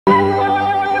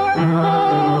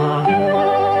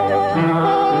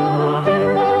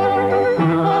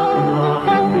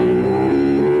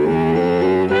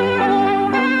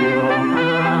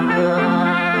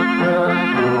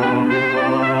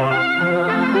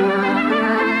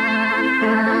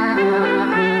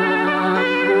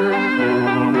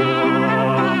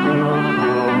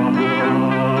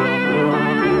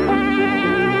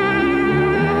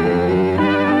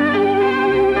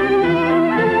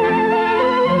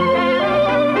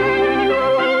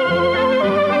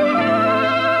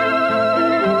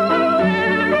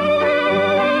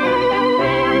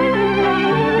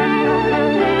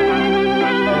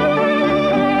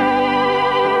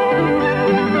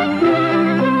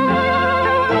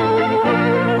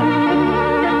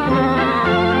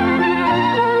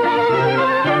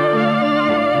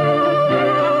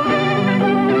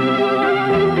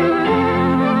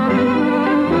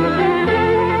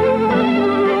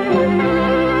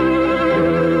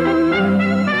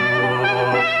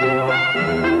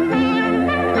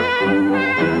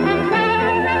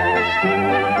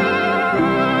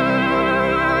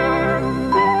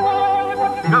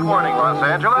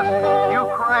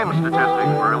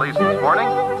statistics were released this morning.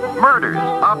 Murders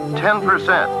up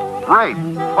 10%, rape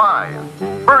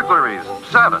 5, burglaries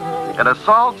 7, and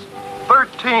assaults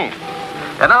 13.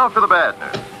 And now for the bad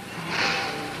news.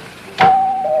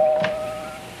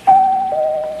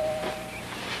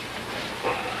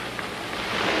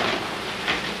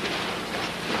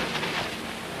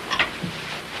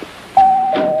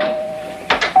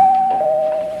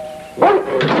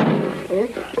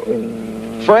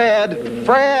 Fred,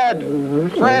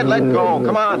 let go.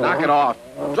 Come on, knock it off.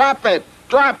 Drop it.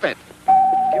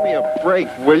 Give me a break,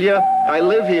 will you? I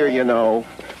live here, you know.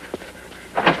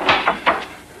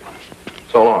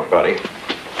 So long, buddy.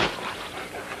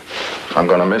 I'm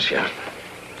gonna miss you.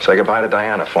 Say goodbye to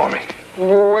Diana for me.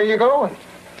 Where are you going?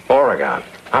 Oregon.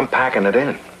 I'm packing it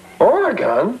in.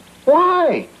 Oregon?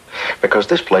 Why? Because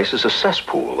this place is a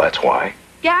cesspool, that's why.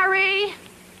 Gary,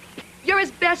 you're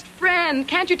his best friend.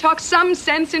 Can't you talk some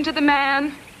sense into the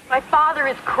man? My father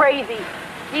is crazy.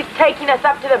 He's taking us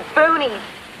up to the boonies.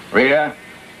 Rita,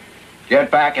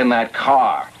 get back in that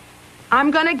car.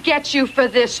 I'm gonna get you for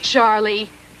this, Charlie.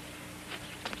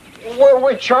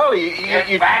 Wait, Charlie,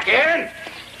 you back in?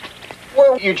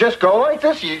 Well, you just go like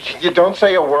this? You don't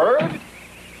say a word?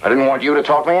 I didn't want you to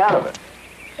talk me out of it.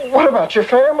 What about your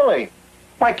family?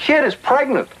 My kid is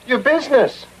pregnant. Your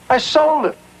business? I sold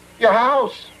it. Your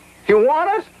house? You want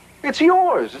it? It's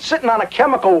yours. It's sitting on a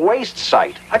chemical waste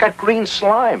site. I got green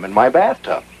slime in my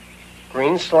bathtub.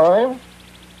 Green slime?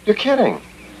 You're kidding.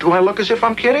 Do I look as if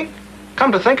I'm kidding?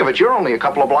 Come to think of it, you're only a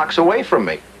couple of blocks away from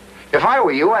me. If I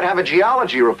were you, I'd have a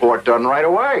geology report done right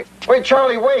away. Wait,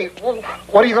 Charlie, wait.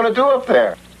 What are you going to do up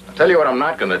there? I'll tell you what I'm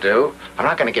not going to do. I'm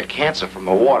not going to get cancer from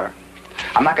the water.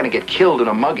 I'm not going to get killed in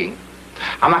a mugging.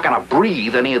 I'm not going to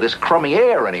breathe any of this crummy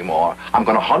air anymore. I'm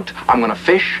going to hunt, I'm going to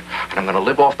fish, and I'm going to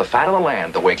live off the fat of the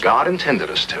land the way God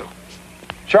intended us to.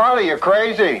 Charlie, you're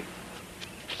crazy.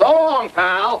 So long,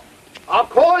 pal. I'll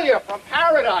call you from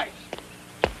paradise.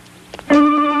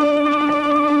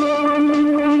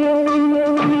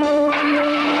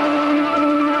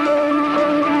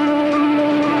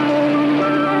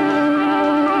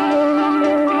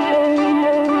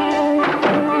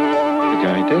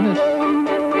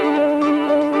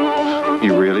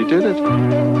 You really did it.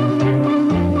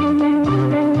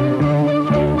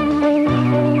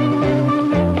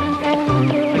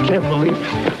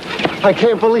 I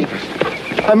can't believe it.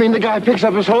 I mean, the guy picks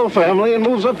up his whole family and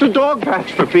moves up to Dog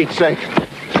Patch, for Pete's sake.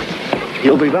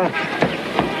 He'll be back.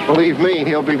 Believe me,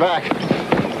 he'll be back.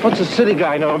 What's a city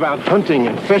guy know about hunting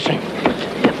and fishing?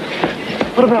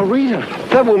 What about Rita?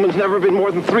 That woman's never been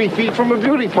more than 3 feet from a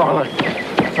beauty parlor.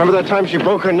 Remember that time she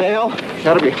broke her nail? She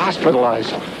had to be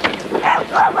hospitalized.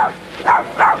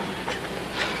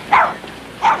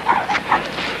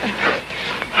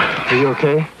 Are you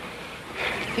okay?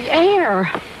 The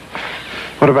air.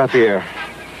 What about the air?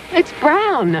 It's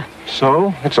brown.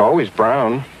 So? It's always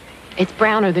brown. It's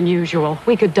browner than usual.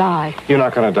 We could die. You're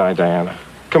not going to die, Diana.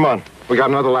 Come on. We got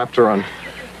another lap to run.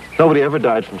 Nobody ever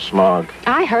died from smog.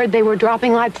 I heard they were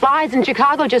dropping like flies in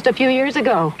Chicago just a few years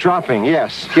ago. Dropping,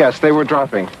 yes. Yes, they were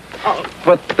dropping. Oh.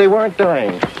 But they weren't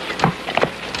dying.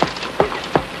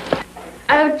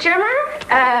 Oh, Jimmer?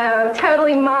 Oh,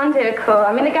 totally Mondo cool.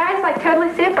 I mean, the guy's like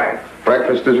totally super.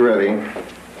 Breakfast is ready.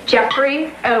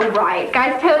 Jeffrey? Oh, right.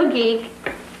 Guy's total geek.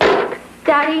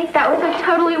 Daddy, that was so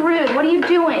totally rude. What are you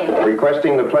doing?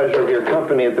 Requesting the pleasure of your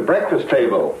company at the breakfast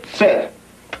table. Sit.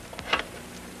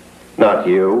 Not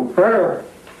you. Her.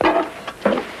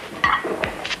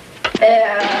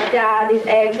 Dad, these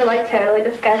eggs are like totally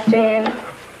disgusting.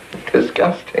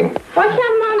 Disgusting. Why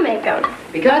can't Mom make them?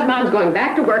 Because Mom's going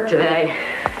back to work today.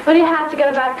 What do you have to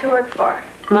go back to work for?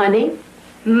 Money?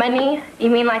 Money? You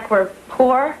mean like we're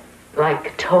poor?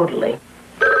 Like totally.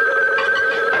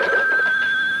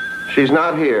 She's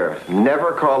not here.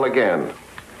 Never call again.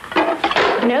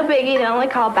 No biggie, they only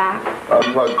call back.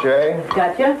 Unplug Jay.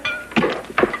 Gotcha.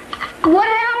 What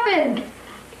happened?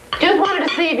 Just wanted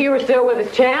to see if you were still with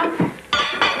us, champ.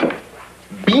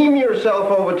 Beam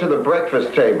yourself over to the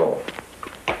breakfast table.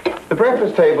 The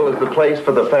breakfast table is the place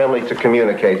for the family to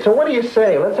communicate. So what do you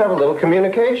say? Let's have a little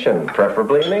communication,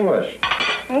 preferably in English.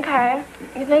 Okay.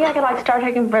 You think I could, like, start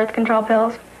taking birth control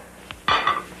pills?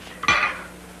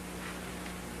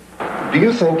 Do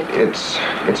you think it's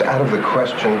out of the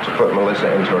question to put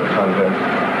Melissa into a convent?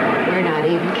 We're not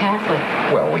even Catholic.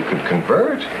 Well, we could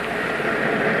convert.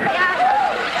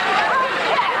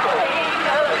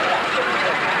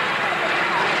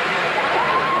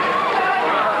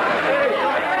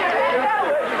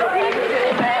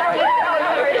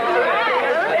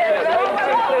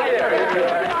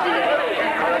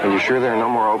 Are you sure there are no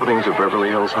more openings at Beverly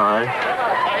Hills High?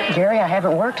 Jerry, I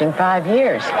haven't worked in 5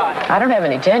 years. I don't have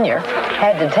any tenure.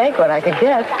 Had to take what I could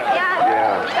get.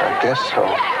 Yeah, I guess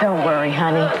so. Don't worry,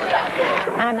 honey.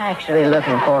 I'm actually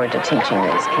looking forward to teaching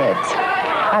these kids.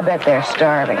 I bet they're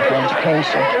starving for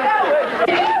education.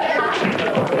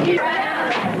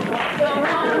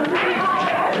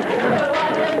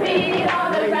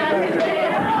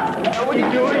 What are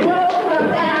you doing?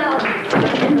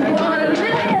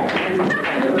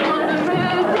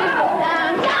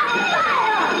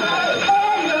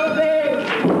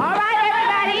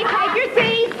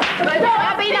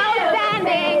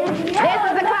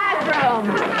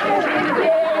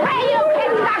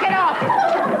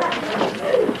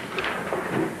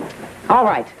 All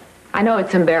right. I know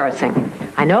it's embarrassing.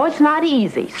 I know it's not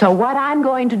easy. So what I'm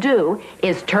going to do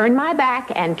is turn my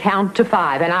back and count to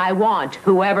 5. And I want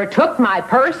whoever took my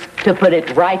purse to put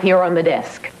it right here on the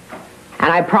desk. And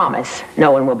I promise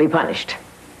no one will be punished.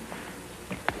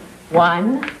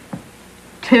 1,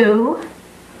 2.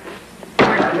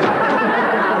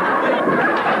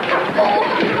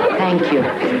 Thank you.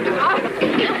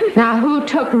 Now, who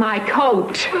took my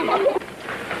coat?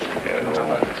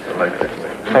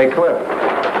 Hey, Cliff.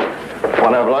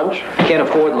 Want to have lunch? I can't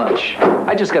afford lunch.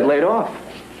 I just got laid off.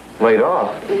 Laid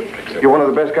off? You're one of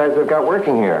the best guys they've got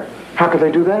working here. How could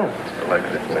they do that?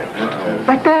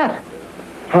 Like that.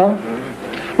 Huh?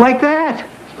 Like that.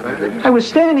 I was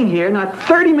standing here not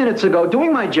 30 minutes ago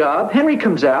doing my job. Henry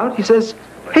comes out. He says,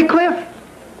 "Hey, Cliff."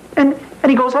 And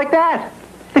he goes like that.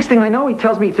 Next thing I know, he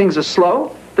tells me things are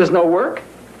slow. There's no work.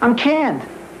 I'm canned.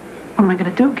 What am I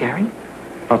going to do, Gary?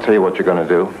 I'll tell you what you're going to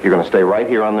do. You're going to stay right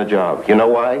here on the job. You know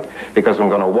why? Because I'm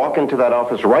going to walk into that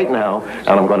office right now, and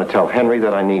I'm going to tell Henry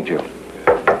that I need you.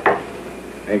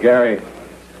 Hey, Gary.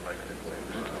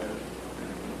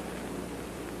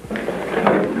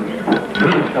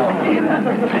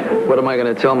 What am I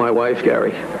going to tell my wife,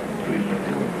 Gary?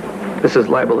 This is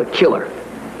liable to kill her.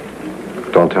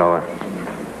 Don't tell her.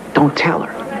 Don't tell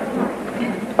her.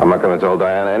 I'm not going to tell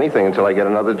Diana anything until I get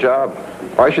another job.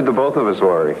 Why should the both of us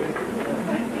worry?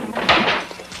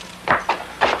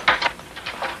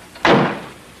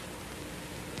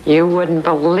 You wouldn't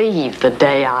believe the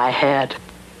day I had.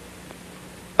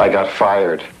 I got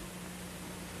fired.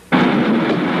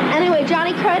 Anyway,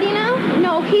 Johnny Crud, you know?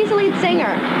 No, he's the lead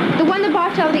singer. The one that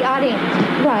walked out of the audience.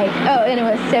 Right. Oh, and it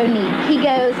was so neat. He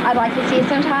goes, "I'd like to see you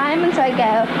sometime." And so I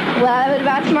go, "Well, what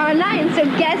about tomorrow night?" And so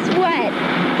guess what?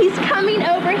 He's coming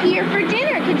over here for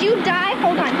dinner. Could you die?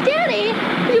 Hold on. Daddy,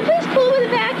 could you please cool with a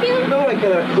vacuum? No, I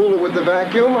cannot cool it with the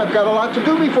vacuum. I've got a lot to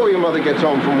do before your mother gets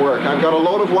home from work. I've got a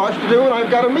load of wash to do, and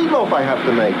I've got a meatloaf I have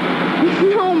to make.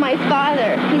 No, my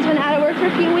father. He's been out of work for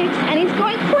a few weeks, and he's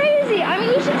going crazy. I mean,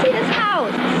 you should see this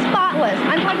house. It's spotless.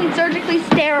 I'm talking surgically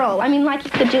sterile. I mean, like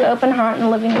you could do open heart in the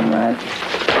living room rug.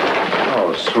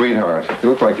 Oh, sweetheart. You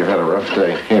look like you've had a rough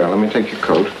day. Here, let me take your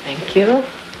coat. Thank you.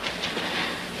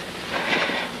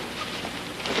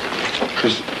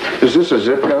 Is this a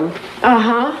zip gun?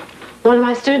 Uh-huh. One of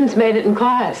my students made it in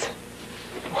class.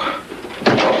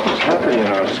 What's happening in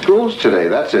our schools today?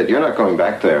 That's it. You're not going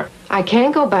back there. I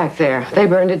can't go back there. They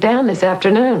burned it down this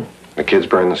afternoon. The kids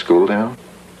burned the school down?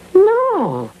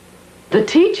 No. The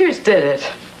teachers did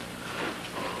it.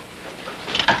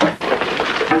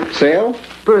 Sale?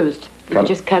 Bruised. You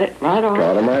just cut it right off.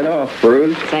 Cut them right off.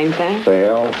 Bruised. Same thing?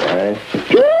 Sale, right.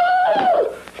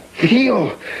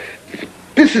 Veal.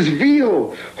 This is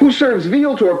veal. Who serves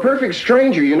veal to a perfect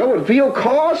stranger? You know what veal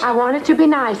costs? I want it to be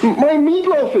nice. My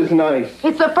meatloaf is nice.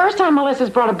 It's the first time Melissa's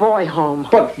brought a boy home.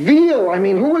 But veal, I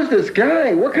mean, who is this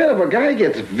guy? What kind of a guy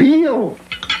gets veal?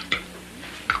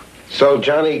 So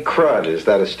Johnny Crud, is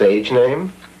that a stage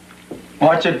name?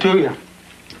 What's it to you?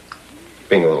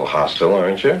 Being a little hostile,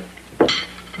 aren't you?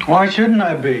 Why shouldn't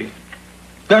I be?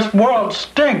 This world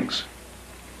stinks.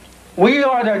 We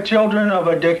are the children of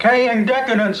a decaying,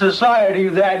 decadent society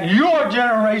that your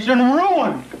generation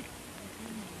ruined.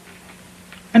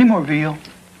 Any more veal?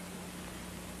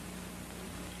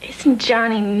 Isn't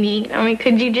Johnny neat? I mean,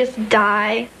 could you just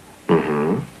die?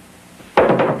 Mm-hmm.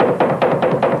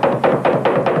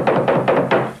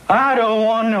 I don't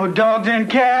want no dogs and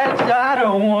cats. I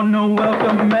don't want no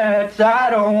welcome mats. I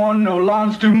don't want no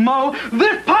lawns to mow.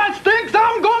 This pot stinks.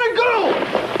 I'm gonna go.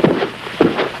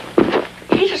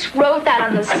 He just wrote that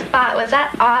on the spot. Was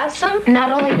that awesome?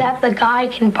 Not only that, the guy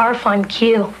can barf on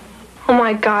cue. Oh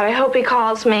my God, I hope he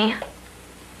calls me.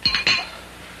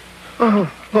 Oh.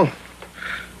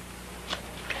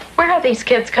 Where are these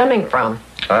kids coming from?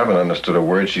 I haven't understood a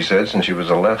word she said since she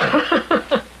was 11.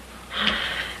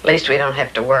 At least we don't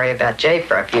have to worry about Jay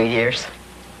for a few years.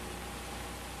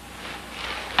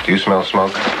 Do you smell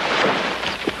smoke?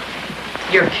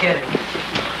 You're kidding.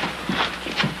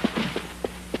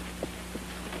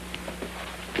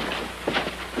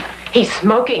 He's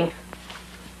smoking.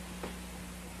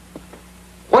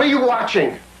 What are you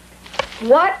watching?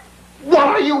 What? What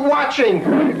are you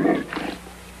watching?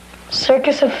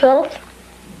 Circus of Filth?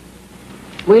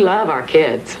 We love our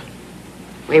kids.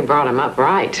 We brought them up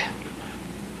right.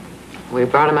 We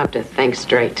brought them up to think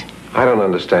straight. I don't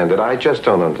understand it. I just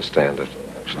don't understand it.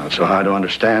 It's not so hard to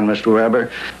understand, Mr.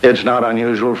 Weber. It's not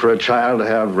unusual for a child to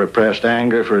have repressed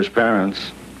anger for his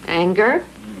parents. Anger?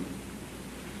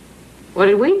 What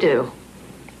did we do?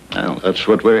 Well, that's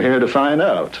what we're here to find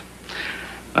out.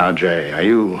 Now, Jay, are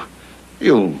you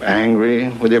angry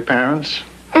with your parents?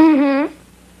 Mm-hmm.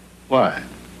 Why?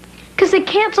 Because they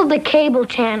canceled the cable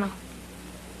channel.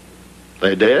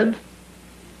 They did?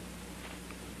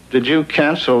 Did you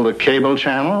cancel the cable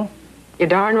channel? You're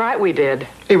darn right we did.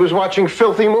 He was watching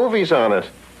filthy movies on it.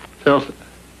 Filthy?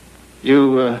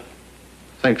 You,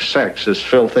 think sex is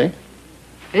filthy?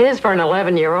 It is for an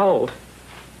 11-year-old.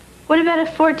 What about a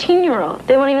 14-year-old?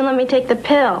 They won't even let me take the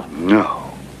pill. No.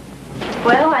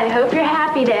 Well, I hope you're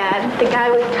happy, Dad. The guy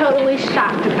was totally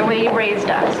shocked at the way he raised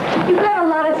us. You've got a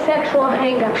lot of sexual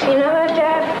hang-ups. You know that,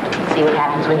 Dad? See what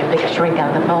happens when you pick a shrink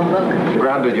out of the phone book?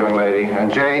 Grounded, young lady.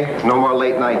 And Jay, no more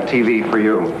late-night TV for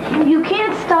you. You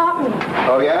can't stop me.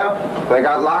 Oh, yeah? They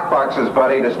got lockboxes,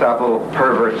 buddy, to stop little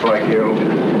perverts like you.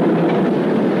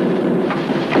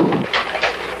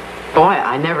 Boy,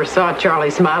 I never saw Charlie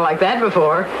smile like that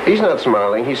before. He's not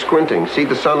smiling. He's squinting. See,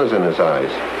 the sun is in his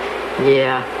eyes.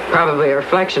 Yeah, probably a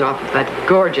reflection off of that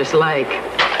gorgeous lake.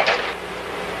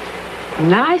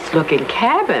 Nice-looking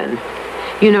cabin.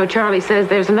 You know, Charlie says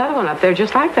there's another one up there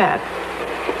just like that.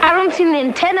 I don't see an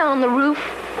antenna on the roof.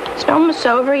 It's almost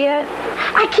over yet.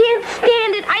 I can't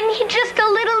stand it. I need just a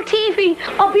little TV.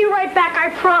 I'll be right back, I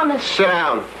promise. Sit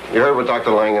down. You heard what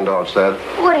Dr. Langendorf said.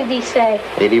 What did he say?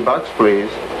 $80, please.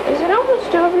 Is it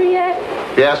almost over yet?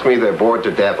 If you ask me, they're bored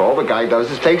to death. All the guy does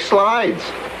is take slides.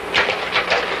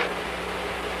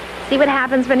 See what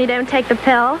happens when you don't take the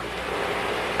pill?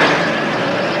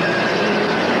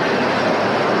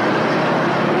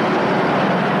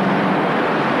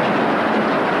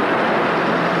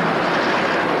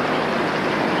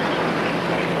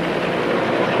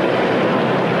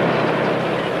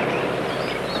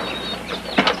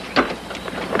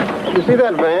 You see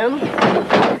that van?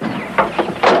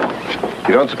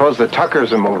 You don't suppose the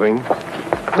Tuckers are moving?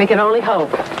 We can only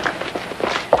hope.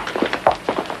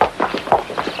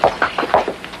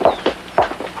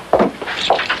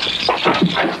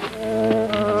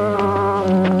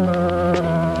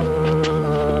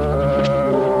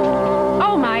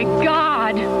 Oh, my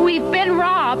God. We've been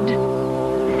robbed.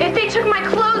 If they took my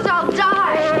clothes, I'll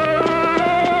die.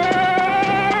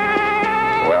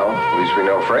 Well, at least we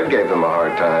know Fred gave them a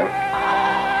hard time.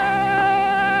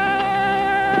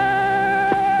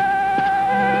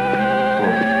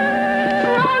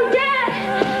 Mom,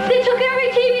 Dad! They took every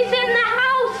TV set in the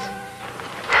house!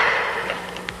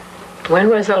 When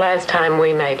was the last time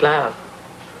we made love?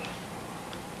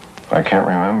 I can't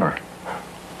remember.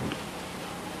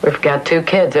 We've got 2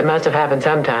 kids. It must have happened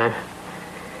sometime.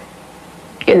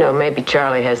 You know, maybe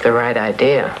Charlie has the right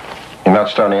idea. You're not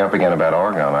starting up again about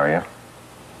Oregon, are you?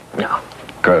 No.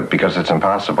 Good, because it's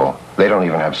impossible. They don't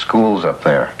even have schools up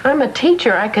there. I'm a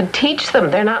teacher. I could teach them.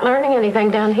 They're not learning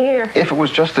anything down here. If it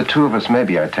was just the 2 of us,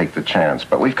 maybe I'd take the chance.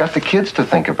 But we've got the kids to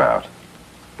think about.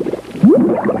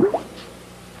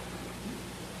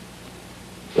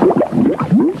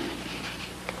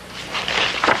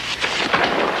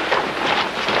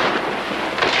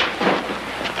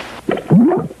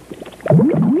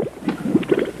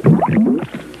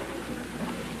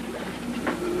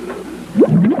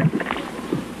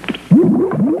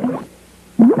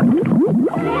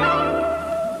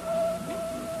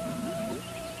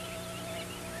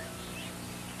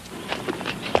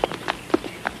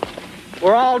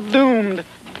 We're all doomed.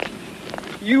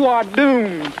 You are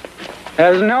doomed.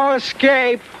 There's no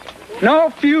escape, no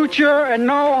future, and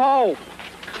no hope.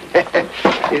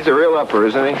 He's a real upper,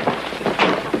 isn't he?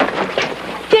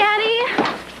 Daddy,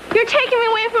 you're taking me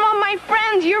away from all my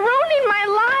friends. You're ruining my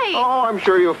life. Oh, I'm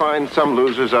sure you'll find some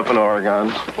losers up in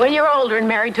Oregon. When you're older and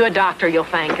married to a doctor, you'll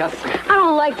thank us. I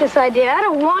don't like this idea. I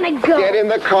don't want to go. Get in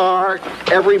the car.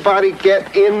 Everybody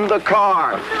get in the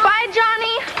car. Bye,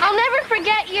 Johnny. I'll never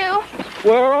forget you.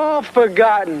 We're all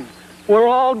forgotten. We're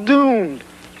all doomed.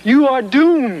 You are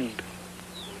doomed.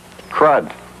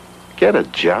 Crud, get a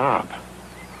job.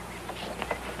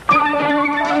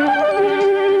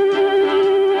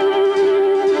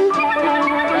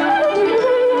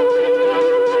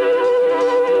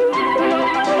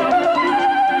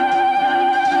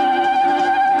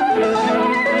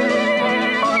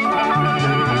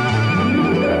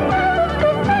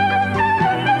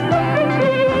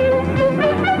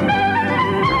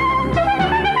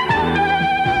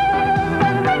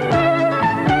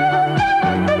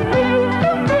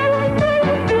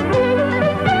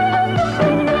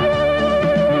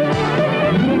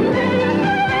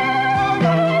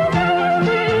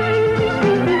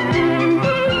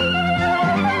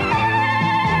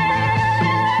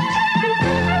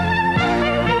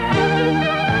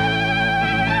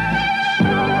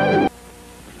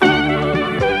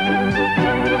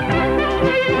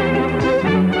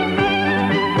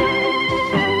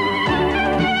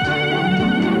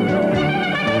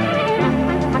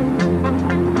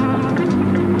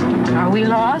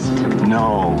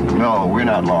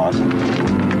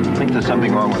 if there's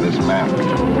something wrong with this map.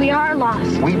 We are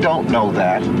lost. We don't know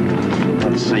that.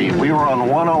 Let's see. We were on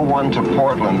 101 to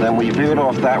Portland, then we veered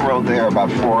off that road there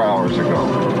about 4 hours ago.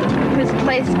 This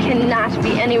place cannot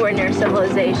be anywhere near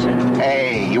civilization.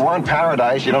 Hey, you want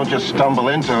paradise, you don't just stumble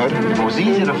into it. If it was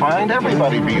easy to find,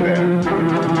 everybody'd be there.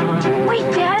 Wait,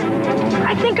 Dad.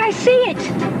 I think I see it.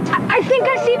 I think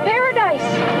I see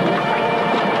paradise.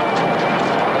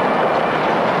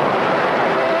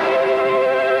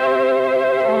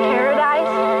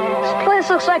 This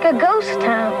looks like a ghost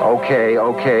town.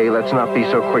 Okay, let's not be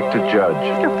so quick to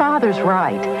judge. Your father's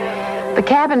right. The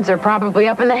cabins are probably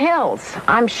up in the hills.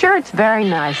 I'm sure it's very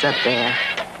nice up there.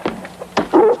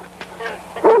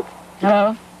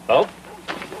 Hello? Oh?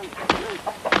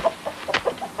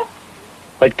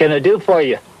 What can I do for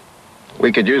you?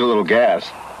 We could use a little gas.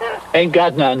 Ain't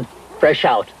got none. Fresh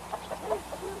out.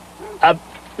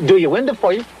 Do your window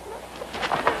for you?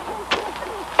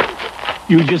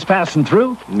 You just passing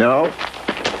through? No.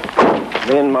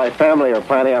 Me and my family are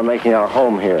planning on making our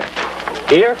home here.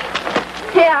 Here?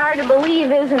 Yeah, hard to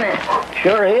believe, isn't it?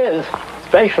 Sure is.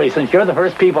 Especially since you're the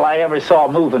first people I ever saw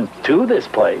moving to this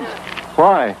place.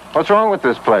 Why? What's wrong with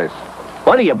this place?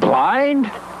 What, are you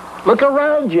blind? Look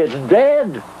around you, it's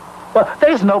dead. Well,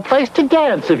 there's no place to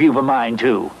dance if you've a mind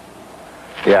to.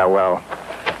 Yeah, well,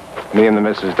 me and the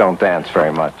missus don't dance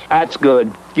very much. That's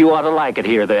good. You ought to like it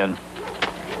here, then.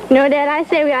 No, Dad, I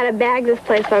say we ought to bag this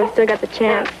place while we still got the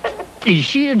chance. Is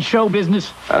she in show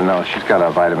business? No, she's got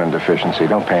a vitamin deficiency.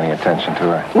 Don't pay any attention to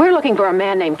her. We're looking for a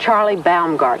man named Charlie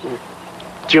Baumgarten.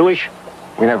 Jewish?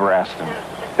 We never asked him.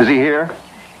 Is he here?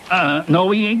 No,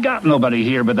 we ain't got nobody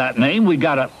here but that name. We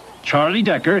got a Charlie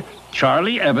Decker,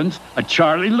 Charlie Evans, a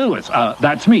Charlie Lewis.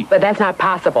 That's me. But that's not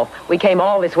possible. We came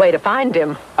all this way to find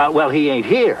him. Well, he ain't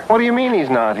here. What do you mean he's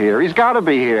not here? He's got to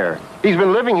be here. He's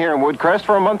been living here in Woodcrest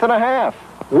for a month and a half.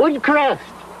 Woodcrest?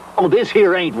 Oh, this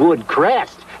here ain't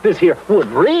Woodcrest. This here Wood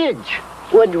Ridge.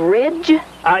 Wood Ridge?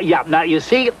 Yeah. Now, you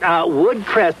see,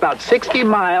 Woodcrest, about 60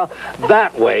 mile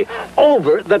that way,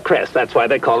 over the crest. That's why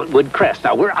they call it Woodcrest.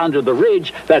 Now, we're under the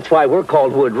ridge. That's why we're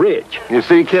called Wood Ridge. You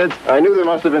see, kids, I knew there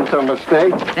must have been some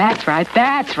mistake. That's right.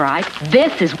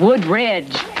 This is Wood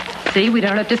Ridge. See, we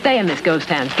don't have to stay in this ghost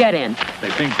town. Get in.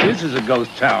 They think this is a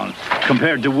ghost town.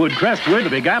 Compared to Woodcrest, we're the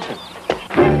Big Apple.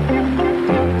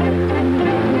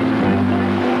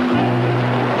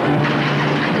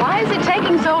 Why is it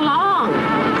taking so long?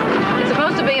 It's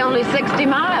supposed to be only 60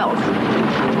 miles.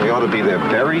 We ought to be there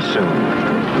very soon.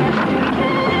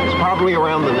 It's probably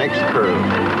around the next curve.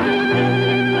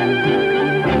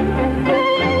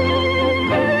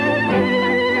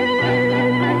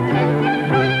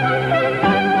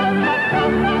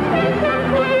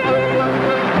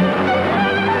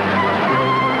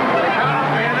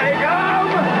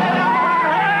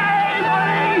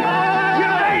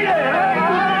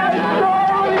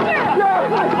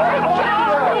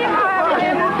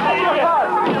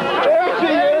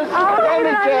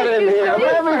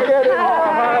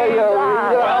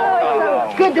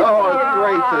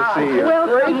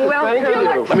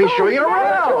 Let me show you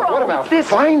around. What about this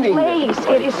finding place?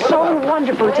 It is so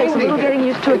wonderful. It takes a little getting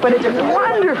used to it, but it's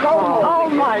wonderful. Oh,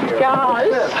 my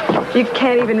gosh. You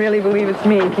can't even really believe it's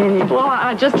me, can you? Well,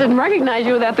 I just didn't recognize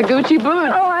you without the Gucci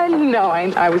boot. Oh, I know.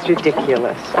 I was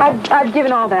ridiculous. I've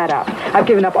given all that up. I've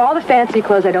given up all the fancy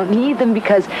clothes. I don't need them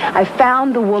because I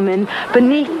found the woman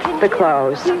beneath the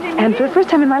clothes. And for the first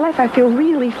time in my life, I feel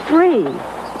really free.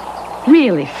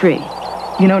 Really free.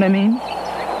 You know what I mean?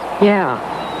 Yeah,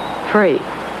 free.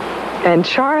 And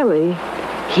Charlie,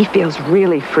 he feels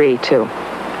really free, too.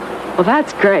 Well,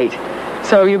 that's great.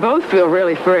 So you both feel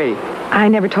really free. I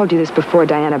never told you this before,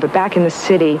 Diana, but back in the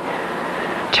city,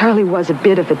 Charlie was a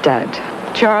bit of a dud.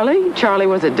 Charlie? Charlie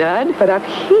was a dud? But up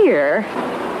here,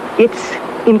 it's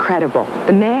incredible.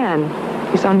 The man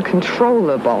is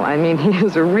uncontrollable. I mean, he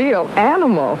is a real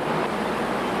animal.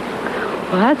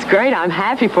 Well, that's great. I'm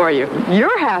happy for you.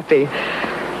 You're happy.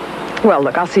 Well,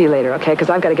 look, I'll see you later, okay? Because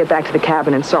I've got to get back to the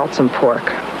cabin and salt some pork.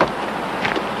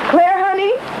 Claire,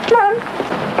 honey, come on.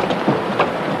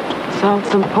 Salt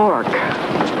some pork.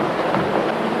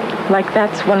 Like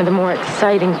that's one of the more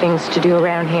exciting things to do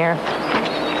around here.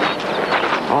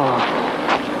 Oh.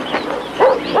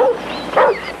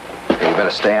 Hey, you better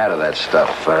stay out of that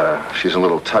stuff. She's a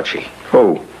little touchy.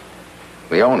 Who?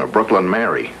 The owner, Brooklyn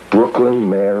Mary. Brooklyn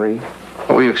Mary?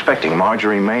 What were you expecting,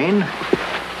 Marjorie Main?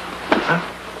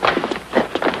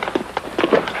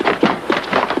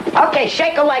 Okay,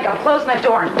 shake a leg. I'm closing the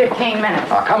door in 15 minutes.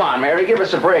 Oh, come on, Mary, give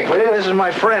us a break, will you? This is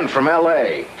my friend from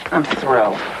L.A. I'm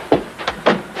thrilled.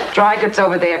 Dry goods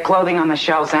over there, clothing on the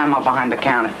shelves, ammo behind the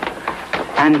counter.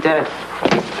 And,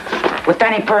 With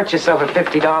any purchase over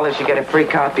 $50, you get a free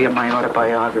copy of my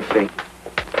autobiography.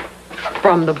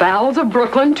 From the bowels of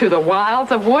Brooklyn to the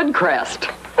wilds of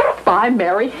Woodcrest. By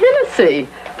Mary Hennessy.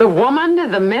 The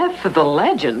woman, the myth, the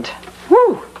legend.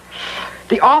 Whew.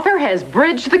 The author has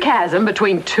bridged the chasm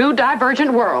between two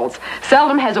divergent worlds.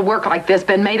 Seldom has a work like this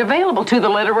been made available to the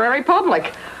literary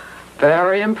public.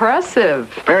 Very impressive.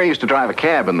 Mary used to drive a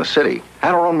cab in the city.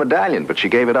 Had her own medallion, but she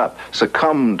gave it up.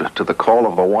 Succumbed to the call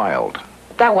of the wild.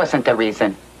 That wasn't the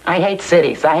reason. I hate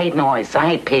cities. I hate noise. I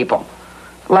hate people.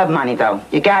 Love money, though.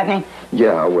 You got any?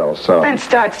 Yeah, well, so. Then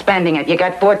start spending it. You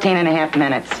got 14 and a half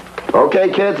minutes. Okay,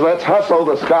 kids, let's hustle.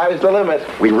 The sky's the limit.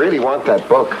 We really want that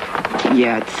book.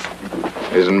 Yeah,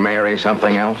 it's... Isn't Mary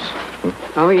something else?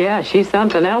 Oh, yeah, she's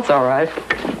something else, all right.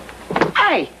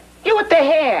 Hey, you with the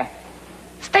hair.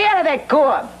 Stay out of that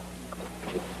gourd.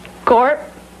 Court?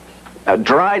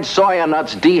 Dried soya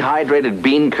nuts, dehydrated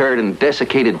bean curd, and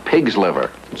desiccated pig's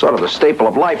liver. Sort of the staple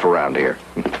of life around here.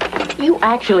 You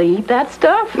actually eat that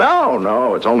stuff?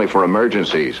 No, it's only for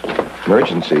emergencies.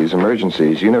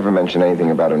 Emergencies. You never mention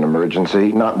anything about an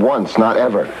emergency. Not once, not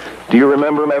ever. Do you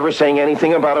remember him ever saying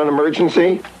anything about an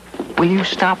emergency? Will you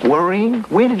stop worrying?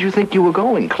 Where did you think you were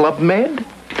going? Club Med?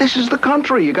 This is the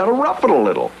country. You gotta rough it a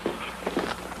little.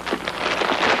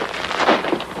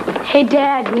 Hey,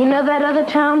 Dad, you know that other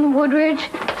town, Woodridge?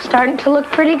 Starting to look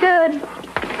pretty good.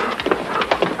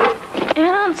 I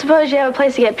don't suppose you have a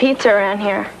place to get pizza around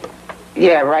here.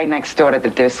 Yeah, right next door to the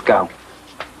disco.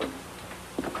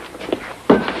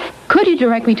 Could you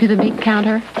direct me to the meat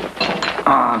counter?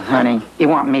 Oh, honey, you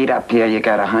want meat up here, you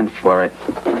gotta hunt for it.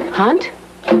 Hunt?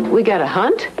 We got to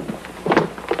hunt?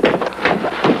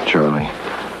 Charlie,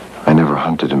 I never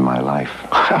hunted in my life.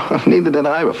 Neither did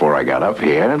I before I got up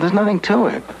here. There's nothing to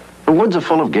it. The woods are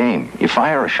full of game. You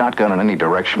fire a shotgun in any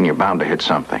direction, you're bound to hit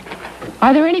something.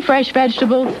 Are there any fresh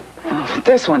vegetables? Oh,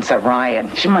 this one's a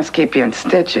riot. She must keep you in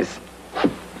stitches.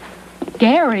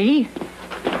 Gary,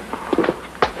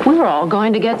 we're all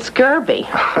going to get scurvy.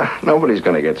 Nobody's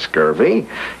going to get scurvy.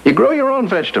 You grow your own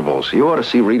vegetables. You ought to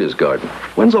see Rita's garden.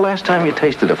 When's the last time you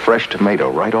tasted a fresh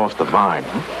tomato right off the vine?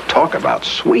 Talk about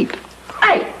sweet.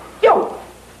 Hey, you!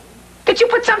 Did you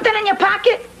put something in your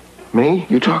pocket? Me?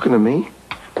 You talking to me?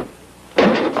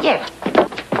 Yeah.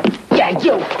 Yeah,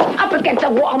 you. Up against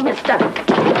the wall, mister.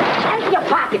 Empty your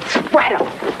pockets. Spread them.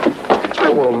 I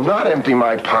will not empty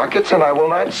my pockets, and I will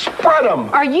not spread them.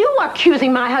 Are you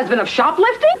accusing my husband of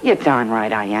shoplifting? You're darn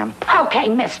right I am. Okay,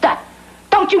 mister.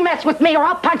 Don't you mess with me or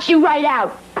I'll punch you right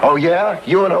out. Oh, yeah?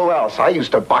 You and who else? I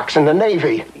used to box in the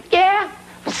Navy. Yeah?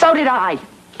 So did I.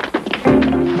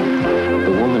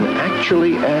 The woman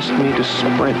actually asked me to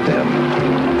spread them.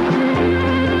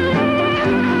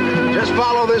 Just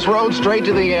follow this road straight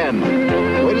to the end.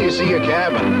 Wait till you see your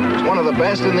cabin. It's one of the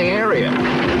best in the area.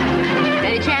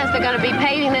 Any chance they're going to be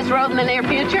paving this road in the near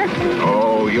future?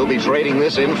 Oh, you'll be trading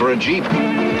this in for a Jeep.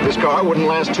 This car wouldn't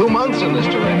last 2 months in this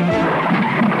terrain.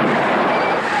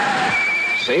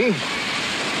 See?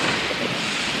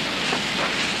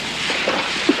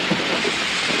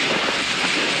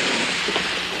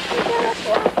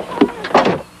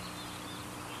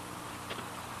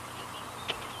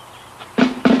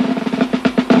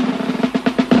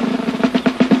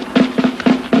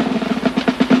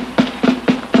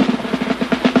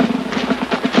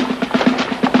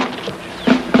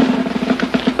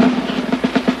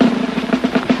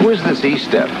 Who is this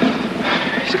E-Step?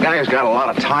 He's a guy who's got a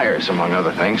lot of tires, among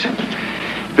other things.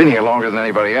 Been here longer than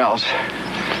anybody else.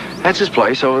 That's his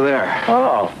place over there.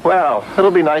 Oh, well,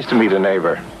 it'll be nice to meet a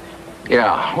neighbor.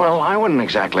 Yeah, well, I wouldn't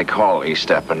exactly call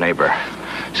E-Step a neighbor.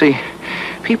 See,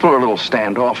 people are a little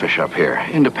standoffish up here,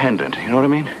 independent, you know what I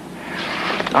mean?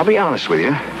 I'll be honest with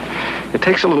you. It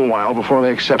takes a little while before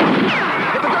they accept it.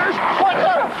 Hit the dirt! What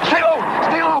the? Stay low!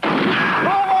 Stay low!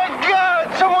 Oh, my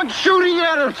God! Someone's shooting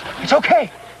at us! It's okay.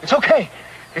 It's okay.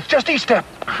 It's just E-Step.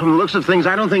 From the looks of things,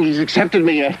 I don't think he's accepted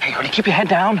me yet. Hey, will you keep your head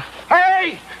down?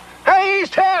 Hey! Hey,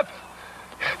 E-Step!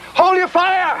 Hold your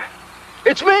fire!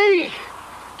 It's me!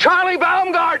 Charlie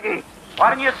Baumgarten!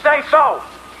 Why didn't you say so?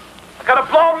 I could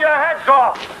have blown your heads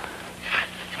off.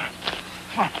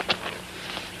 Come on.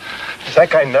 Is that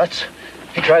guy nuts?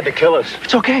 He tried to kill us.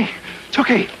 It's okay. It's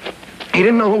okay. He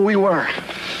didn't know who we were.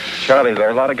 Charlie, there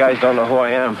are a lot of guys don't know who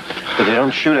I am, but they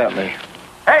don't shoot at me.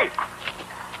 Hey,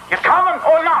 you coming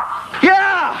or not?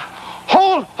 Yeah!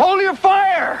 Hold your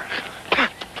fire!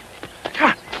 Come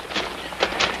on.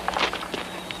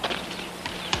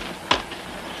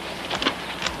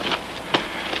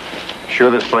 Sure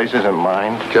this place isn't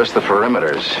mine? Just the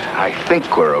perimeters. I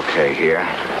think we're okay here.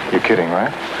 You're kidding,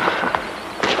 right?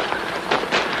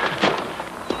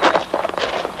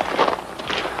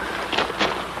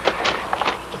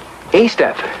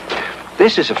 E-Step.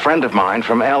 This is a friend of mine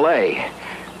from L.A.,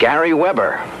 Gary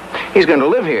Weber. He's going to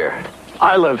live here.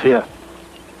 I live here.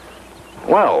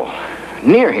 Well,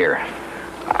 near here.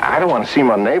 I don't want to seem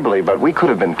unneighborly, but we could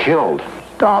have been killed.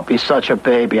 Don't be such a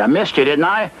baby. I missed you, didn't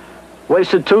I?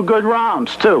 Wasted 2 good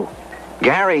rounds, too.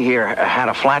 Gary here had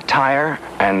a flat tire,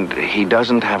 and he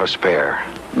doesn't have a spare.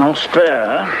 No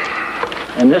spare,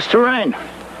 huh? In this terrain?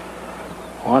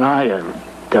 What are you,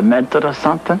 demented or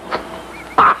something?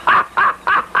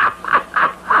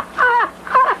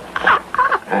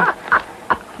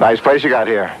 Nice place you got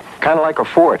here. Kind of like a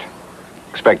fort.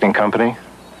 Expecting company?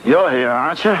 You're here,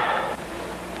 aren't you?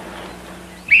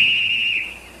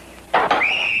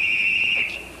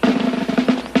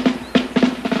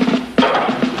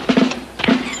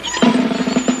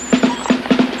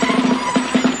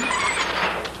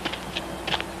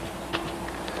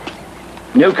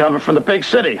 Newcomer from the big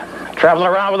city, traveling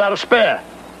around without a spare.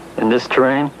 In this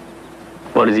terrain?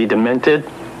 What, is he demented?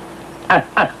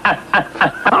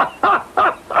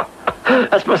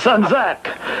 That's my son,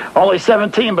 Zach. Only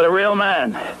 17, but a real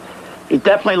man. He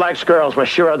definitely likes girls, we're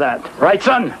sure of that. Right,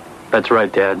 son? That's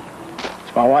right, Dad.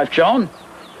 It's my wife, Joan.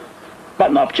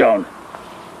 Button up, Joan.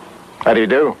 How do you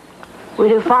do? We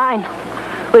do fine.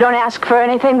 We don't ask for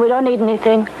anything. We don't need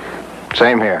anything.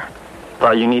 Same here.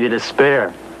 Thought you needed a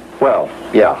spare. Well,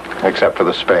 yeah, except for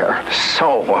the spare.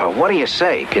 So, what do you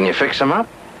say? Can you fix him up?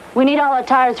 We need all the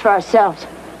tires for ourselves.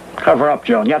 Cover up,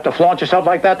 Joan. You have to flaunt yourself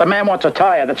like that? The man wants a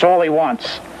tire. That's all he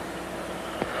wants.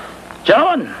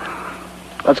 Gentlemen,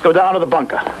 let's go down to the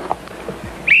bunker.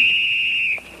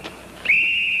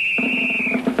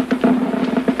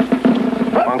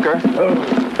 Bunker?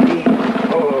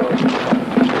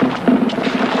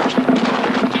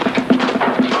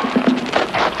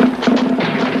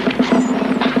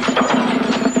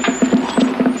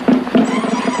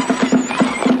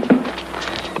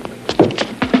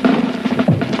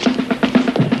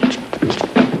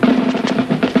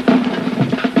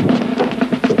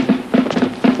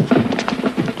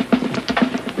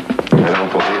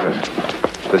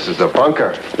 This is a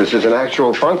bunker. This is an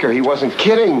actual bunker. He wasn't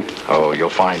kidding. Oh, you'll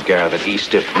find, Gary, that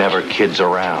E-Stiff never kids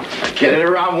around. Kidded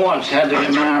around once, had to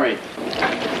get married.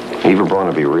 Everborn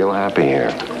will be real happy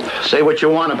here. Say what you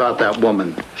want about that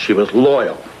woman. She was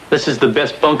loyal. This is the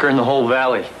best bunker in the whole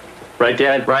valley. Right,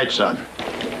 Dad? Right, son.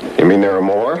 You mean there are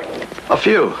more? A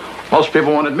few. Most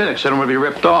people won't admit it. Said them would be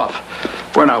ripped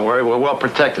off. We're not worried. We're well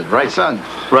protected. Right, son?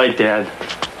 Right, Dad.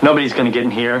 Nobody's gonna get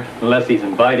in here unless he's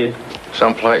invited.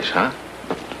 Someplace, huh?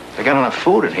 They got enough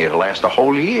food in here to last a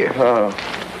whole year.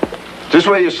 This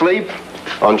where you sleep?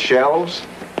 On shelves?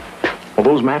 Well,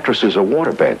 those mattresses are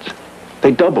water beds.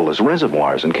 They double as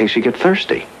reservoirs in case you get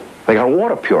thirsty. They got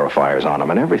water purifiers on them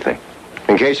and everything.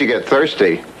 In case you get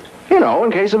thirsty? You know,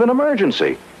 in case of an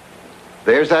emergency.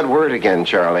 There's that word again,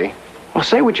 Charlie. Well,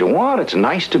 say what you want. It's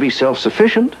nice to be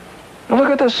self-sufficient. Now look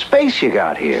at the space you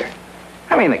got here.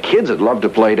 I mean, the kids would love to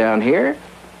play down here.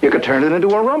 You could turn it into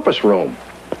a rumpus room.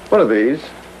 What are these?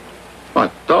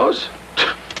 What, those?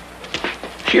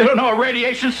 You don't know a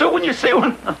radiation suit when you see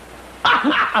one?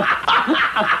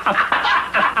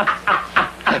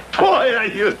 Boy, are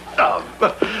you dumb.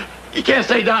 You can't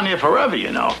stay down here forever,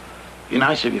 you know. Be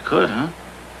nice if you could, huh?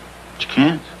 But you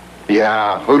can't.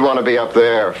 Yeah, who'd want to be up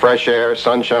there? Fresh air,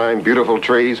 sunshine, beautiful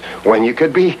trees, when you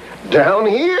could be down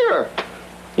here.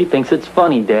 He thinks it's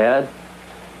funny, Dad.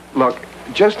 Look,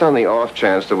 just on the off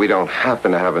chance that we don't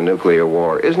happen to have a nuclear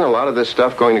war, isn't a lot of this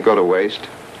stuff going to go to waste?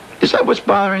 Is that what's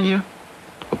bothering you?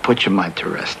 Well, put your mind to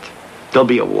rest. There'll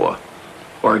be a war.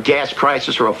 Or a gas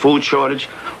crisis, or a food shortage,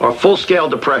 or a full-scale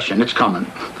depression. It's coming.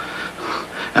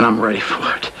 And I'm ready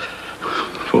for it.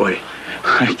 Boy,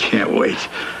 I can't wait.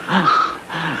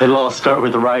 It'll all start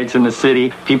with riots in the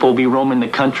city. People will be roaming the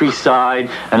countryside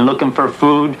and looking for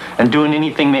food and doing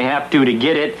anything they have to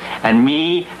get it. And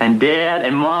me and Dad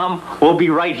and Mom will be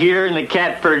right here in the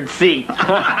catbird seat.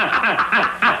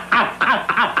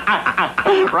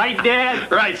 Right,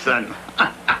 Dad? Right, son.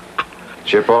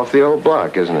 Chip off the old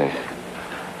block, isn't he?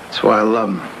 That's why I love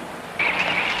him.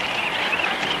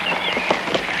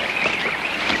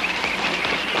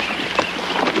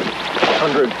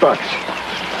 $100.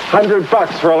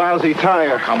 $100 for a lousy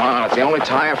tire. Come on, it's the only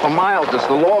tire for miles. It's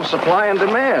the law of supply and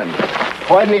demand.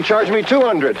 Why didn't he charge me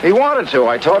 $200? He wanted to.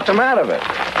 I talked him out of it.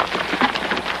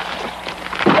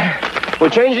 We're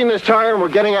changing this tire and we're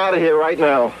getting out of here right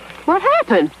now. What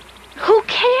happened? Who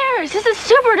cares? This is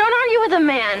super. Don't argue with a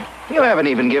man. You haven't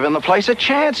even given the place a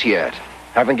chance yet.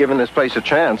 Haven't given this place a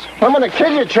chance. I'm gonna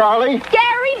kill you, Charlie.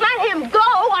 Gary, let him go.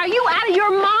 Are you out of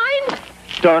your mind?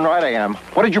 Darn right I am.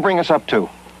 What did you bring us up to?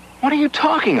 What are you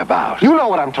talking about? You know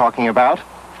what I'm talking about.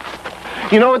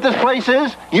 You know what this place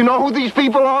is? You know who these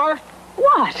people are?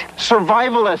 What?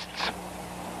 Survivalists.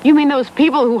 You mean those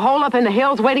people who hole up in the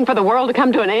hills waiting for the world to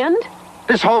come to an end?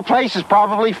 This whole place is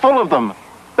probably full of them.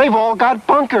 They've all got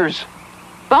bunkers.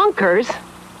 Bunkers?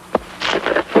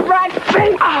 Right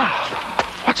feet!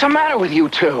 What's the matter with you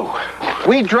two?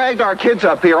 We dragged our kids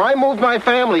up here. I moved my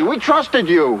family. We trusted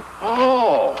you.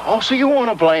 Oh, so you want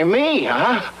to blame me,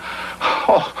 huh?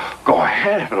 Oh, go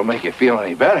ahead if it'll make you feel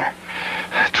any better.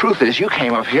 The truth is, you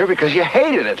came up here because you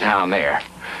hated it down there.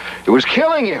 It was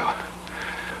killing you.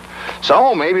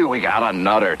 So maybe we got a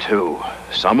nut or two.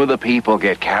 Some of the people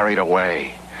get carried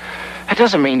away. That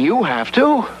doesn't mean you have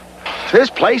to. This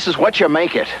place is what you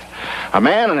make it. A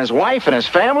man and his wife and his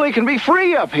family can be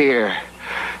free up here.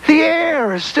 The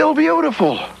air is still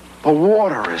beautiful. The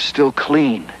water is still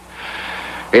clean.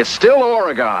 It's still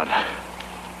Oregon.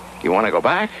 You want to go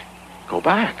back? Go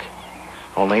back.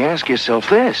 Only ask yourself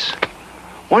this.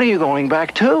 What are you going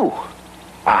back to?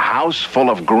 A house full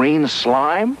of green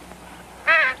slime?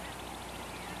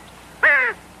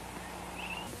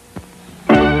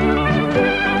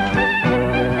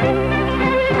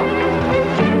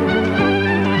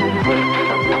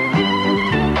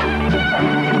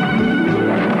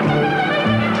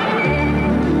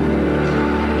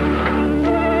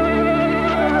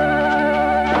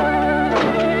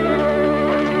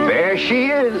 There she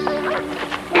is.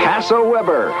 Casa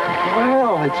Weber.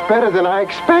 Well, it's better than I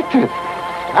expected.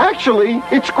 Actually,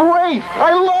 it's great.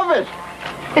 I love it.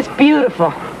 It's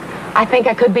beautiful. I think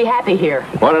I could be happy here.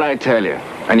 What did I tell you?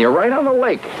 And you're right on the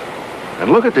lake.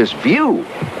 And look at this view.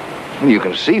 You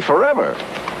can see forever.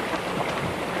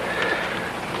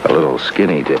 A little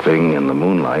skinny dipping in the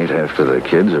moonlight after the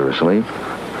kids are asleep.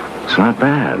 It's not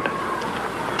bad.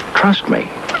 Trust me.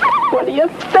 What do you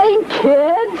think,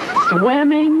 kids?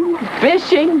 Swimming,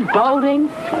 fishing, boating.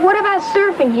 What about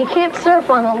surfing? You can't surf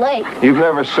on a lake. You've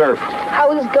never surfed. I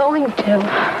was going to.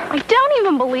 I don't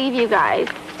even believe you guys.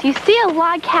 You see a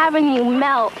log cabin, you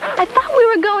melt. I thought we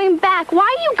were going back. Why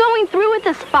are you going through with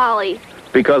this folly?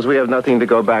 Because we have nothing to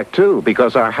go back to.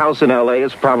 Because our house in L.A.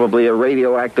 is probably a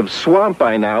radioactive swamp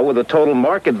by now with a total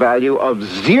market value of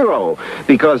 0.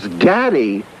 Because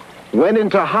Daddy went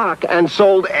into hock and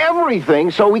sold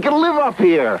everything so we could live up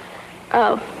here.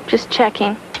 Oh, just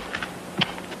checking.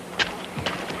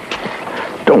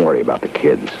 Don't worry about the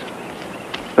kids.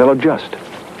 They'll adjust.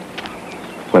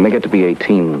 When they get to be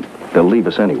 18, they'll leave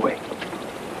us anyway.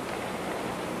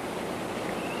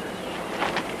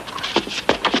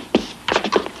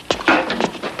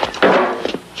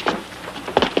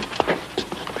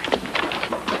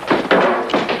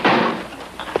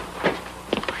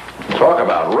 Talk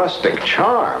about rustic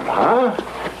charm, huh?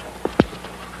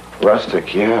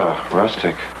 Rustic, yeah,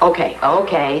 rustic. Okay,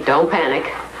 don't panic.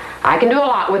 I can do a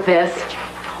lot with this.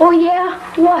 Oh, yeah?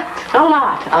 What? A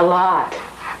lot.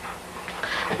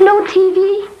 No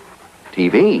TV?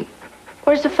 TV?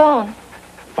 Where's the phone?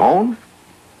 Phone?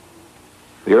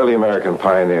 The early American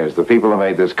pioneers, the people who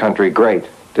made this country great,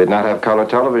 did not have color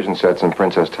television sets and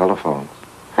princess telephones.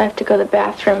 I have to go to the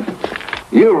bathroom.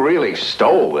 You really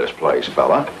stole this place,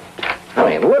 fella. I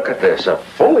mean, look at this. A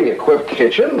fully equipped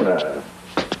kitchen,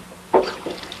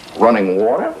 running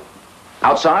water.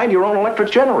 Outside, your own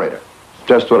electric generator.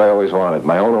 Just what I always wanted,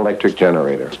 my own electric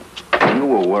generator. You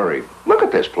were worried. Look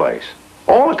at this place.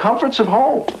 All the comforts of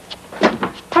home. All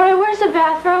right, where's the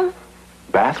bathroom?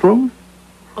 Bathroom?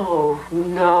 Oh,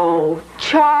 no.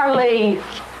 Charlie!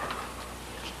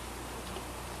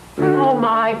 Oh,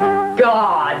 my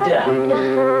God!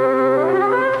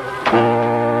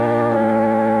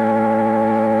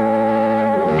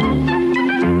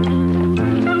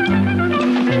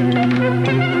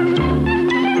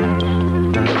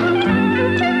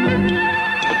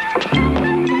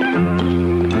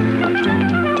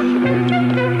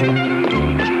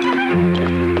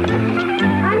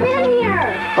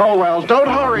 Oh, well, don't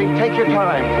hurry. Take your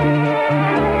time.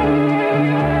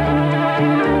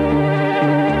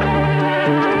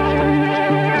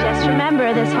 Just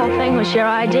remember, this whole thing was your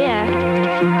idea.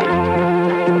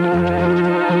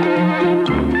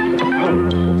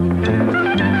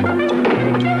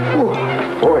 Ooh,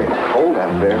 boy, it's cold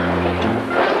out there.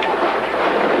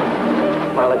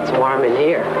 Well, it's warm in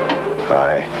here.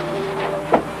 Hi.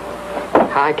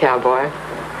 Hi, cowboy.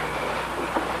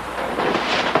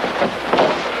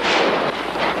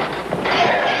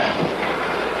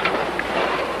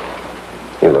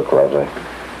 You look lovely.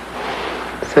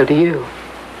 So do you.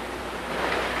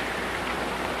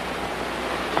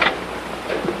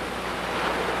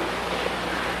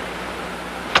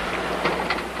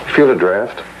 You feel a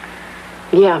draft?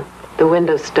 Yeah, the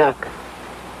window's stuck.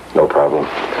 No problem.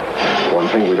 One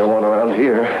thing we don't want around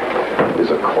here.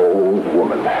 is a cold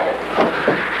woman.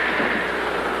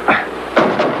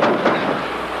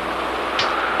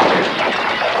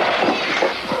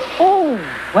 Oh,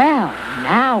 well,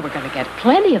 now we're going to get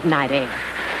plenty of night air.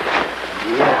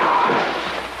 Yeah.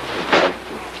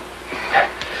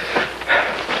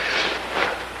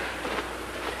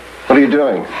 What are you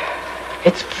doing?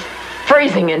 It's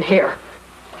freezing in here.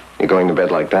 You going to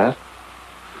bed like that?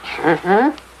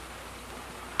 Mm-hmm.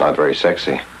 Not very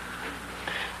sexy.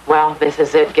 Well, this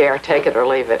is it, Gare. Take it or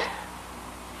leave it.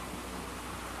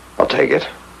 I'll take it.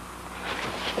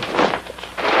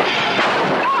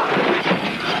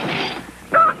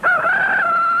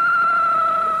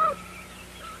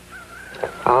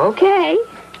 Okay.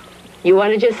 You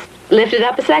want to just lift it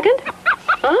up a second?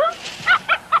 Huh?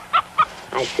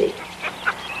 I see.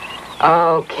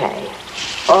 Okay.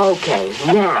 Okay,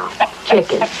 now,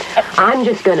 chicken. I'm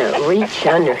just going to reach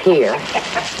under here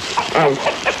and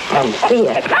see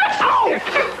it.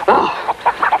 Oh.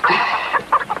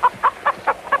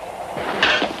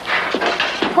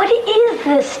 What is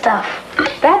this stuff?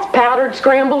 That's powdered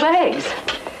scrambled eggs.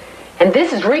 And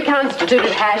this is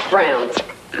reconstituted hash browns.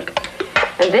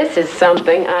 And this is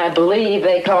something I believe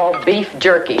they call beef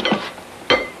jerky.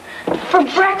 For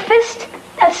breakfast?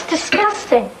 That's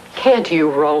disgusting. Can't you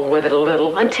roll with it a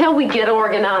little until we get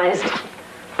organized?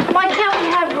 Why can't we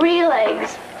have real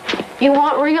eggs? You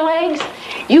want real eggs?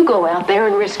 You go out there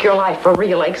and risk your life for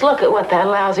real eggs. Look at what that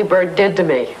lousy bird did to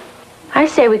me. I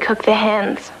say we cook the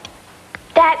hens.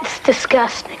 That's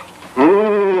disgusting.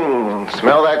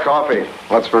 Smell that coffee.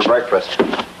 What's for breakfast?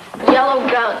 Yellow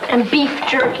gunk and beef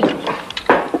jerky.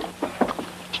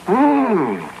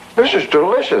 This is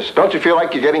delicious. Don't you feel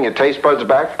like you're getting your taste buds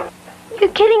back?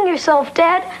 You're kidding yourself,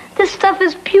 Dad. This stuff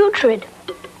is putrid.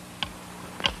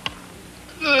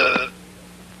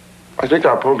 I think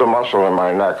I pulled a muscle in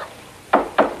my neck.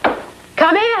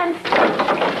 Come in.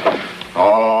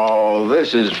 Oh,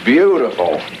 this is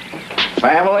beautiful.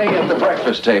 Family at the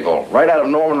breakfast table, right out of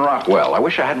Norman Rockwell. I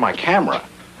wish I had my camera.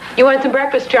 You want some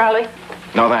breakfast, Charlie?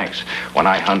 No, thanks. When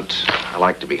I hunt, I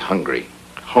like to be hungry.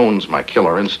 Hones my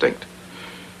killer instinct.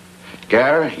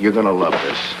 Gare, you're gonna love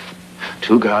this.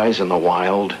 Two guys in the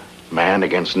wild, man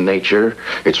against nature.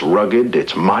 It's rugged,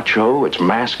 it's macho, it's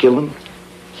masculine.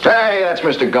 Hey, that's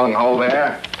Mr. Gung-Ho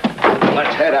there.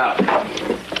 Let's head out.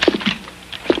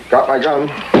 Got my gun.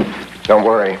 Don't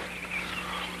worry.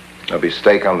 There'll be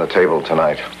steak on the table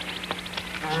tonight.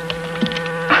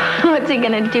 What's he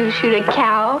gonna do, shoot a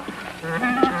cow?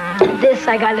 This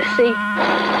I gotta see.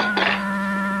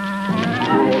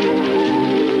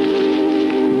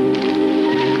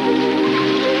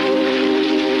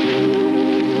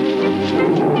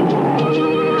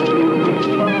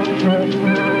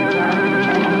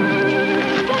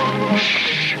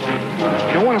 Shh.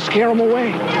 You don't want to scare them away.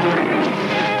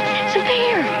 It's a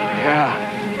bear.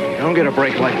 Yeah. You don't get a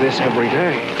break like this every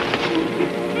day.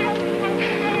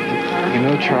 You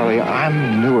know, Charlie,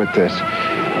 I'm new at this.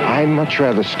 I'd much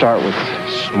rather start with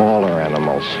smaller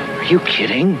animals. Are you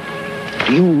kidding?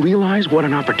 Do you realize what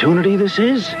an opportunity this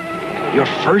is? Your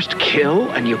first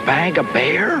kill and you bag a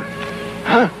bear?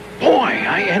 Huh? Boy,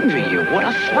 I envy you. What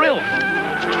a thrill.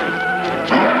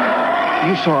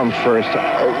 You saw him first.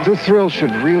 The thrill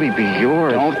should really be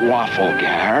yours. Don't waffle,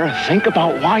 Gare. Think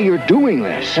about why you're doing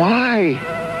this. Why?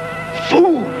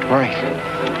 Food. Right.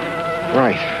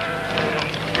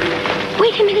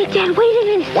 Wait a minute, Dad. Wait a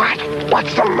minute. What?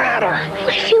 What's the matter?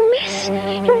 What if you miss? You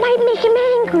might make him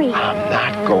angry. I'm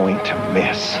not going to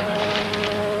miss.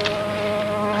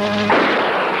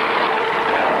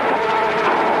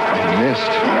 I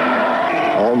missed.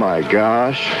 Oh, my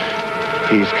gosh.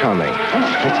 He's coming.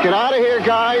 Let's get out of here,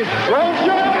 guys. Roll, Joey!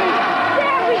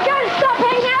 Dad, we gotta stop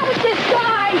hanging out with this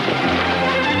guy.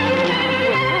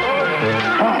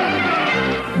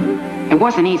 It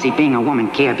wasn't easy being a woman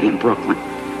cabbie in Brooklyn.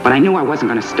 But I knew I wasn't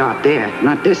going to stop there.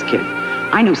 Not this kid.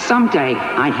 I knew someday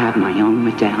I'd have my own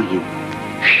medallion.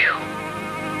 Whew.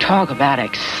 Talk about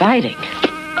exciting.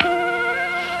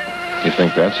 You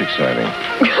think that's exciting?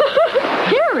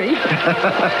 Gary!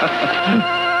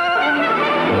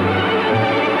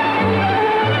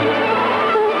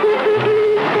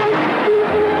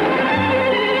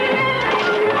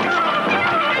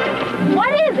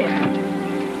 What is it?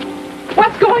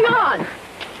 What's going on?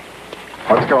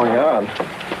 What's going on?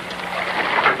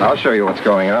 I'll show you what's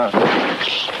going on.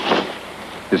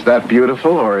 Is that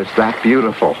beautiful or is that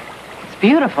beautiful? It's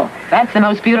beautiful. That's the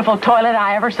most beautiful toilet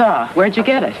I ever saw. Where'd you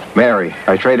get it? Mary.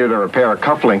 I traded her a pair of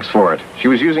cufflinks for it. She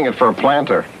was using it for a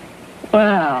planter.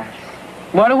 Well,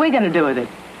 what are we going to do with it?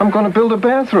 I'm going to build a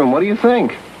bathroom. What do you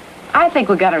think? I think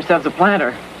we got ourselves a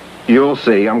planter. You'll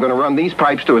see. I'm going to run these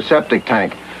pipes to a septic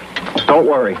tank. Don't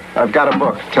worry. I've got a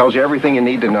book. Tells you everything you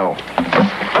need to know.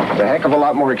 It's a heck of a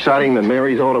lot more exciting than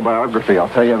Mary's autobiography, I'll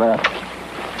tell you that.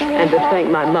 And to think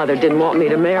my mother didn't want me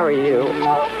to marry you.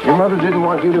 Your mother didn't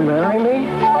want you to marry me?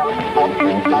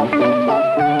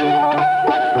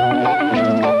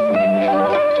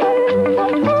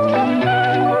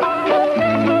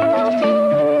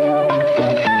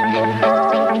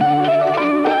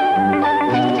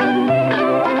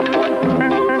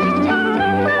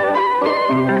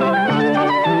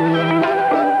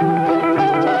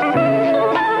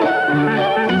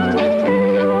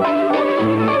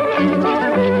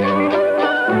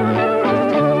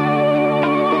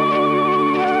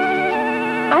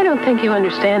 I don't think you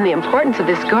understand the importance of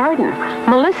this garden.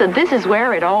 Melissa, this is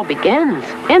where it all begins.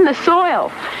 In the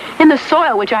soil. In the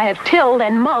soil which I have tilled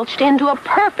and mulched into a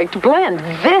perfect blend.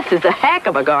 This is a heck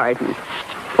of a garden.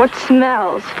 What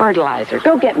smells? Fertilizer.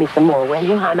 Go get me some more, will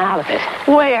you? I'm out of it.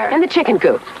 Where? In the chicken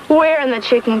coop. Where in the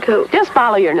chicken coop? Just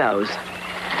follow your nose.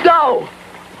 Go!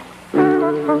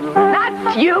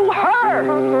 Not you, her!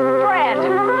 Fred!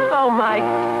 Oh, my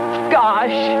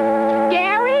gosh.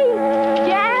 Gary?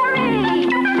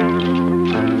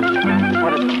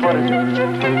 What is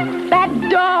it? That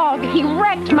dog, he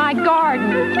wrecked my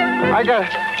garden. I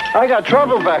got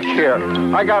trouble back here.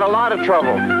 I got a lot of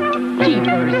trouble.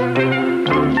 Jeepers.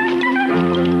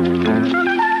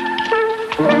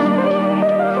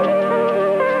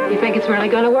 You think it's really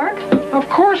going to work? Of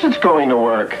course it's going to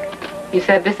work. You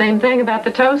said the same thing about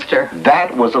the toaster.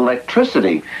 That was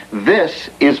electricity.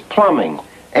 This is plumbing.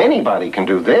 Anybody can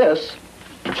do this.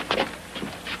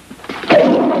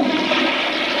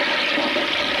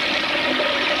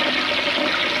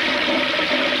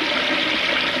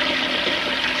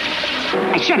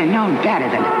 I should have known better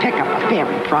than to pick up a fare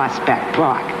in Prospect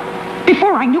Park.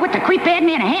 Before I knew it, the creep had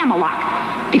me in a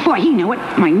hammerlock. Before he knew it,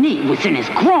 my knee was in his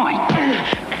groin.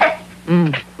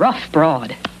 Rough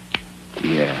broad.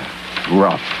 Yeah,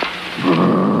 rough.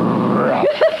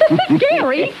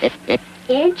 Gary?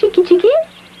 Here, chicky.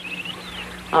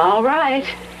 All right.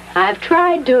 I've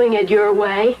tried doing it your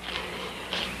way.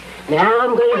 Now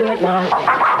I'm going to do it my way.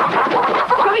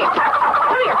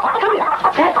 Come here.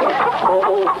 That's it.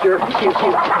 Oh, you're cute.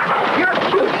 You're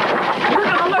cute. You're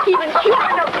going to look even cuter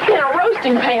in a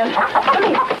roasting pan. Come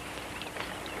here.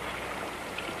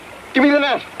 Give me the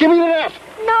net.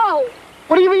 No.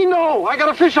 What do you mean, no? I got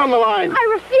a fish on the line. I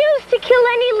refuse to kill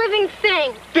any living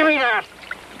thing. Give me that.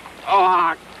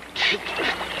 Oh,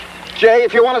 Jay,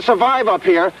 if you want to survive up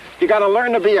here, you got to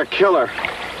learn to be a killer.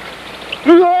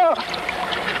 It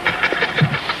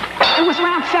was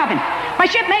round 7. My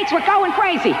shipmates were going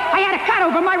crazy. I had a cut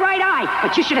over my right eye,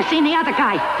 but you should have seen the other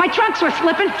guy. My trunks were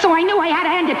slipping, so I knew I had to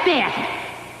end it fast.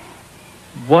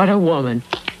 What a woman.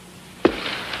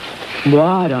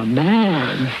 What a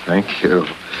man. Thank you.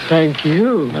 Thank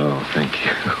you. No, thank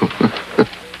you.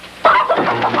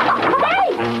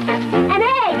 Hey! An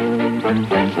egg!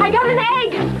 I got an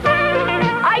egg!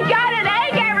 I got an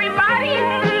egg, everybody!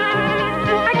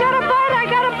 I got a bite! I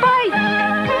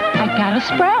got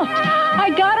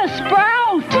a sprout.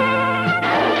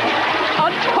 A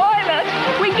toilet.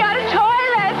 We got a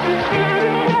toilet.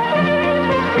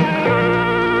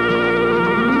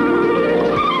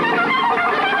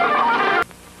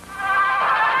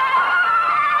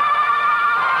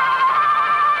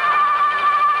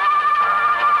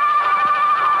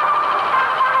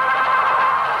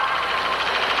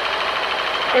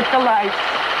 It's the lights.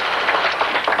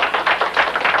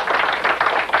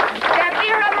 That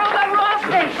beer over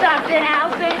roasted something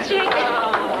else, ain't she?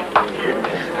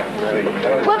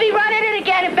 We'll be running it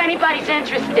again if anybody's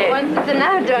interested. Once it's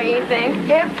enough, don't you think?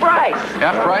 Half price.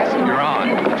 Half price? You're on.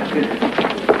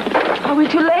 Are we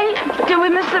too late? Did we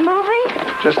miss the movie?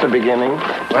 Just the beginning.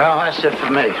 Well, that's it for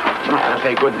me. I'm not gonna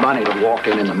pay good money to walk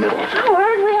in the middle. I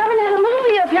heard we haven't had a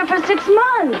movie up here for 6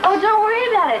 months. Oh, don't worry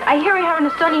about it. I hear we're having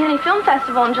a Stony Honey Film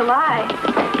Festival in July.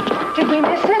 Did we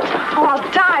miss it? Oh, I'll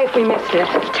die if we missed it.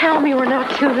 Tell me we're not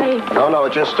too late. No,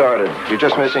 it just started. You're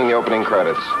just missing the opening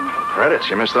credits. Credits?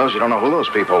 You missed those? You don't know who those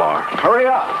people are. Hurry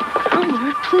up.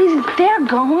 Oh, please, they're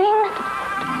going.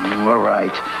 All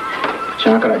right. But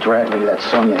you're not gonna drag me to that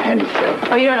Sonia Henny thing.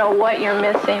 Oh, you don't know what you're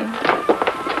missing.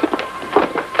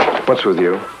 What's with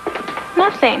you?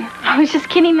 Nothing. I was just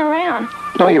kidding around.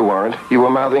 No, you weren't. You were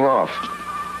mouthing off.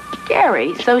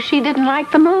 Gary, so she didn't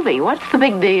like the movie. What's the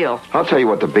big deal? I'll tell you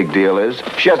what the big deal is.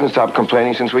 She hasn't stopped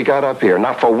complaining since we got up here.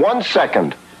 Not for 1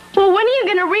 second. Well, when are you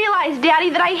going to realize, Daddy,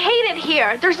 that I hate it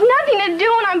here? There's nothing to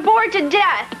do and I'm bored to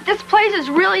death. This place is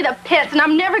really the pits, and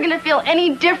I'm never going to feel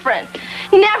any different.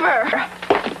 Never.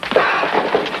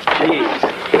 Jeez.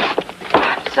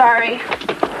 Sorry.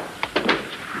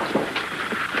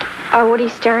 Oh, what are you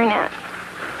staring at?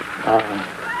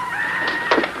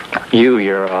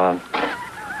 You're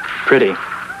pretty.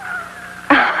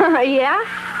 Yeah?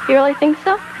 You really think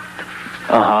so?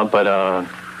 But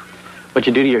what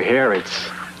you do to your hair, it's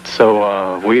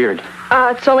so weird.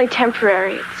 It's only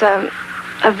temporary. It's a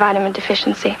vitamin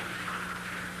deficiency.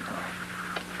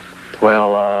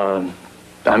 Well,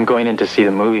 I'm going in to see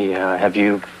the movie. Have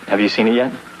you seen it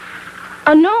yet?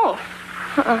 Oh, no.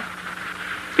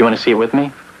 You want to see it with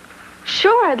me?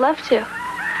 Sure, I'd love to.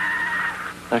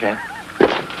 Okay.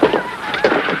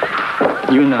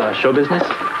 You in show business?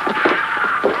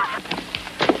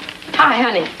 Hi,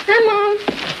 honey. Hi, Mom.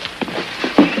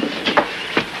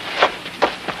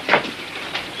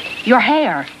 Your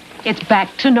hair. It's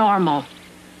back to normal.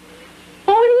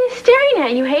 Well, what are you staring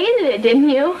at? You hated it, didn't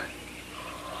you?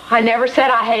 I never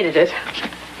said I hated it.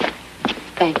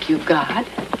 Thank you, God.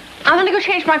 I'm gonna go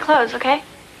change my clothes, okay?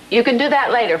 You can do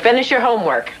that later. Finish your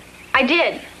homework. I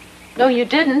did. No, you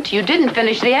didn't. You didn't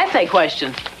finish the essay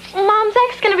question. Mom,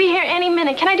 Zach's gonna be here any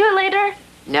minute. Can I do it later?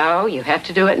 No, you have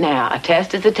to do it now. A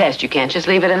test is a test. You can't just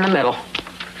leave it in the middle.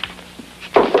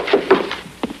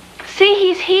 See,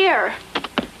 he's here.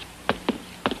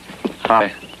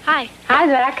 Hi. Hi. Hi,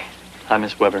 Zach. Hi,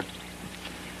 Miss Weber.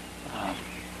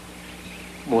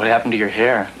 What happened to your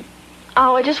hair?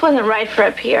 Oh, it just wasn't right for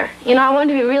up here. You know, I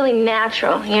wanted to be really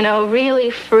natural, you know, really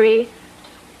free.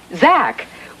 Zach,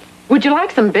 would you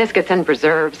like some biscuits and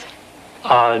preserves?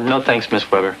 No thanks, Miss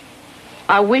Weber.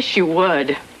 I wish you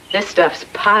would. This stuff's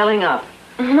piling up.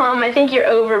 Mom, I think you're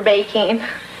over baking.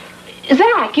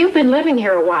 Zach, you've been living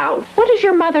here a while. What does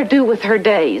your mother do with her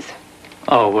days?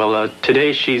 Oh, well,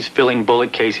 today she's filling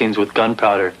bullet casings with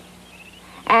gunpowder.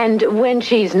 And when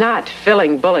she's not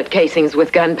filling bullet casings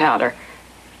with gunpowder?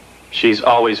 She's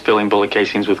always filling bullet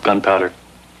casings with gunpowder.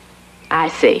 I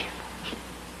see.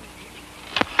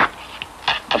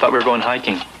 I thought we were going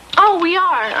hiking. Oh, we are.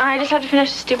 I just have to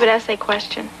finish the stupid essay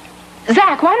question.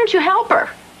 Zach, why don't you help her?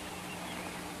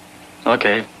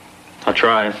 Okay, I'll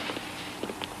try.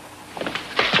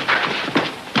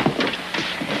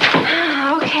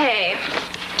 Okay.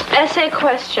 Essay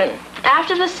question.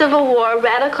 After the Civil War,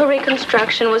 radical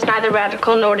reconstruction was neither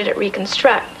radical nor did it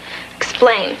reconstruct.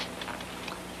 Explain.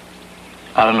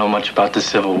 I don't know much about the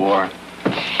Civil War.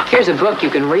 Here's a book you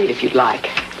can read if you'd like.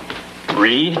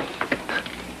 Read?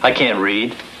 I can't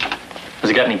read. Has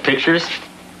it got any pictures?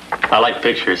 I like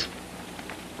pictures.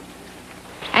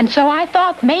 And so I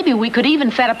thought maybe we could even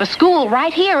set up a school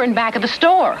right here in back of the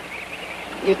store.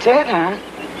 You did, huh?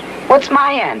 What's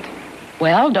my end?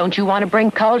 Well, don't you want to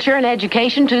bring culture and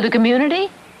education to the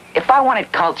community? If I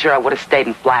wanted culture, I would have stayed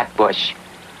in Flatbush.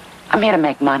 I'm here to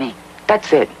make money.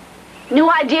 That's it.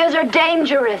 New ideas are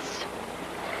dangerous.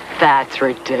 That's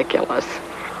ridiculous.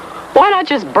 Why not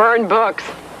just burn books?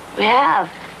 We have.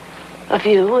 A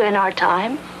few in our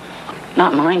time.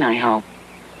 Not mine, I hope.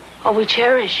 Oh, we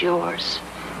cherish yours.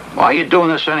 Why are you doing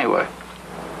this anyway?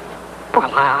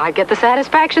 Well, I get the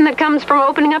satisfaction that comes from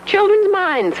opening up children's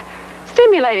minds,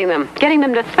 stimulating them, getting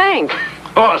them to think.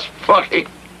 Horse Pucky.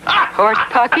 Horse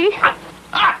Pucky?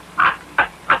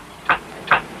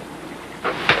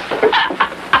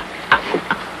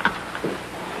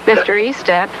 Mr.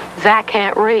 Estep, Zach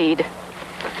can't read.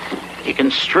 He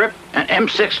can strip an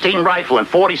M16 rifle in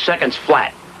 40 seconds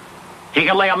flat. He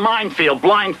can lay a minefield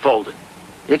blindfolded.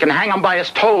 You can hang him by his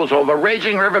toes over a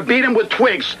raging river, beat him with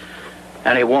twigs,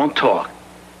 and he won't talk.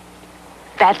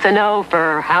 That's a no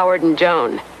for Howard and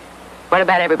Joan. What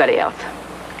about everybody else?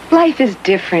 Life is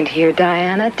different here,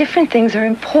 Diana. Different things are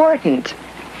important.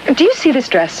 Do you see this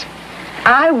dress?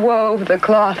 I wove the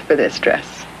cloth for this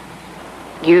dress.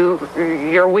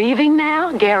 You're weaving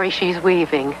now? Gary, she's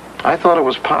weaving. I thought it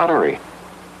was pottery.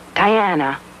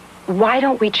 Diana, why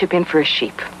don't we chip in for a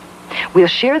sheep? We'll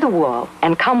share the wool,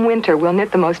 and come winter, we'll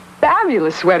knit the most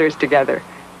fabulous sweaters together.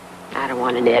 I don't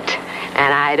want to knit,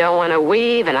 and I don't want to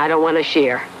weave, and I don't want to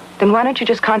shear. Then why don't you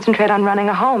just concentrate on running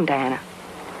a home, Diana?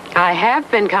 I have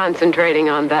been concentrating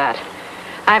on that.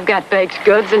 I've got baked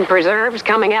goods and preserves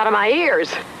coming out of my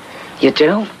ears. You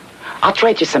do? I'll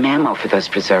trade you some ammo for those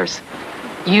preserves.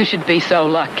 You should be so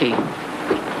lucky.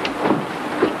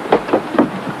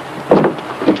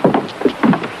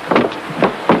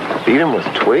 Beat him with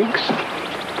twigs?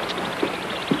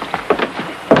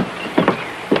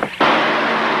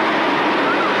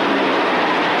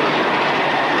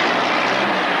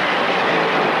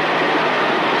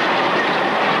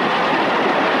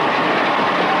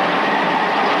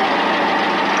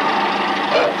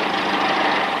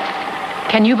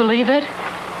 Can you believe it?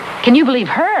 Can you believe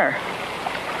her?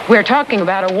 We're talking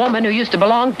about a woman who used to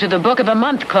belong to the Book of a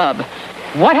Month Club.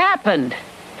 What happened?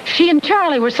 She and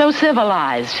Charlie were so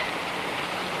civilized.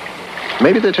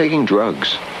 Maybe they're taking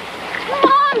drugs.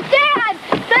 Mom, Dad,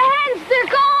 the hens, they're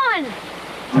gone.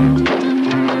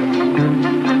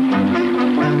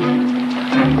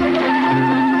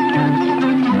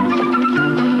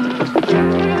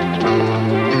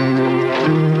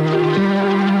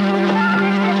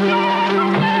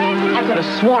 I could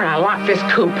have sworn I locked this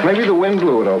coop. Maybe the wind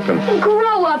blew it open.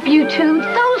 Grow up, you two.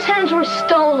 Those hens were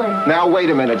stolen. Now, wait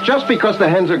a minute. Just because the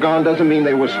hens are gone doesn't mean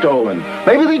they were stolen.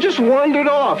 Maybe they just wandered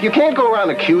off. You can't go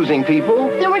around accusing people.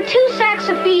 There were 2 sacks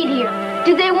of feed here.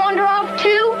 Did they wander off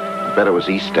too? I bet it was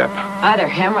Eastep. Either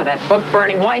him or that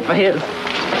book-burning wife of his.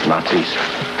 Nazis.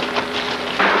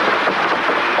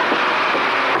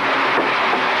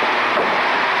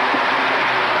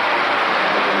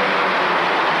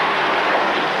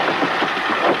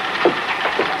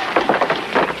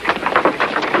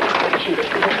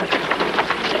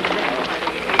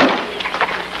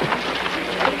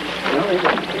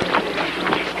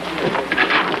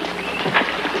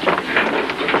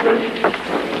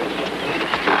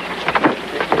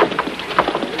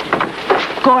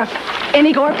 Gorp.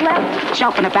 Any Gorp left?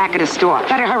 Shelf in the back of the store.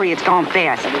 Better hurry, it's going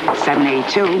fast.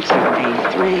 782,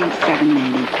 783,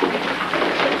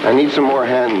 780. I need some more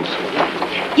hens.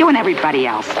 You and everybody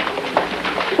else.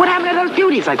 What happened to those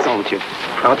beauties I sold you?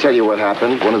 I'll tell you what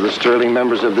happened. One of the sterling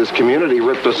members of this community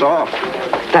ripped us off.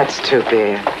 That's too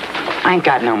bad. I ain't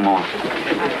got no more.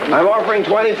 I'm offering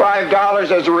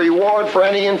 $25 as a reward for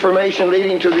any information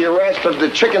leading to the arrest of the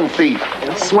chicken thief.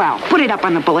 Swell. Put it up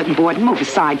on the bulletin board and move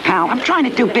aside, pal. I'm trying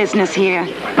to do business here.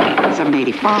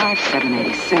 785,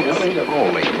 786.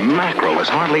 Holy mackerel, there's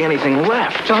hardly anything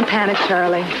left. Don't panic,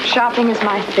 Charlie. Shopping is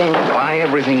my thing. Buy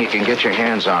everything you can get your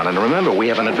hands on. And remember, we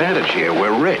have an advantage here.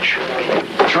 We're rich.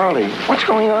 Charlie, what's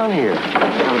going on here?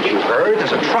 Haven't you heard?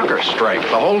 There's a trucker strike.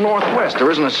 The whole Northwest.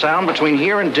 There isn't a sound between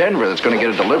here and Denver that's going to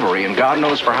get a delivery, and God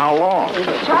knows for how long.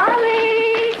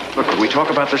 Charlie! Look, could we talk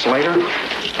about this later?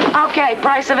 Okay,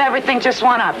 price of everything just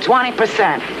went up.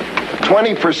 20%.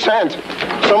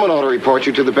 20%? Someone ought to report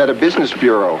you to the Better Business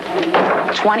Bureau.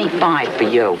 25 for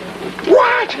you.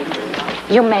 What?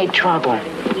 You made trouble.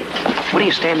 What are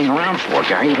you standing around for,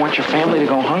 Gary? You want your family to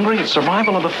go hungry? It's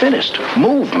survival of the fittest.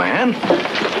 Move, man.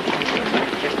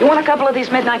 You want a couple of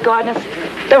these Midnight Gardeners?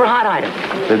 They're a hot item.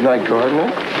 Midnight Gardener?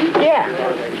 Yeah.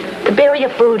 To bury your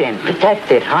food in,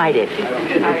 protect it, hide it.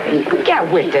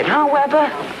 Get with it, huh, Weber?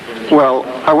 Well,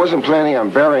 I wasn't planning on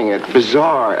burying it.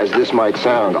 Bizarre as this might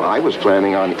sound, I was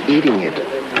planning on eating it.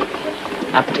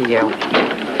 Up to you.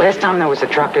 Last time there was a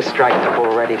trucker strike, people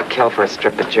were ready to kill for a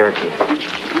strip of jerky.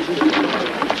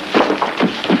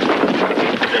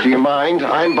 Do you mind?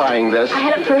 I'm buying this. I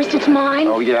had it first, it's mine.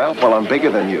 Oh, yeah? Well, I'm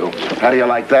bigger than you. How do you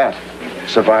like that?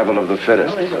 Survival of the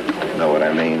fittest. Know what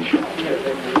I mean?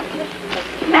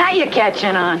 Now you're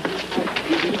catching on.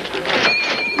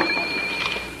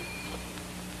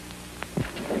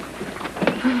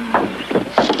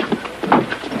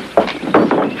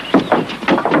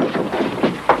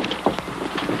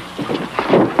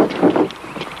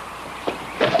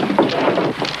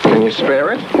 Can you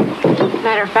spare it?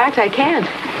 Matter of fact, I can't.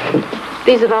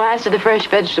 These are the last of the fresh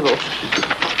vegetables.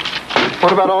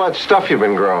 What about all that stuff you've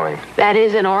been growing? That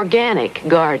is an organic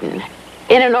garden.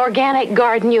 In an organic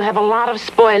garden, you have a lot of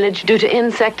spoilage due to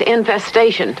insect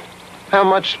infestation. How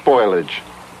much spoilage?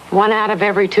 1 out of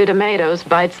every 2 tomatoes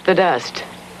bites the dust.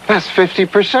 That's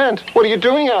 50%. What are you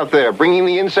doing out there? Bringing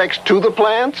the insects to the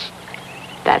plants?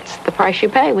 That's the price you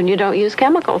pay when you don't use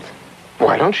chemicals.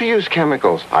 Why don't you use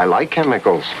chemicals? I like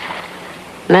chemicals.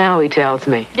 Now he tells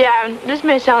me. Dad, this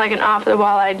may sound like an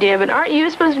off-the-wall idea, but aren't you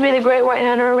supposed to be the great white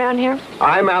hunter around here?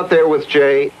 I'm out there with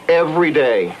Jay every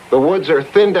day. The woods are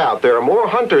thinned out. There are more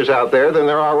hunters out there than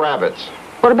there are rabbits.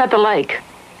 What about the lake?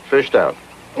 Fished out.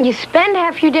 You spend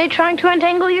half your day trying to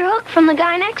untangle your hook from the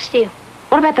guy next to you.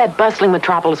 What about that bustling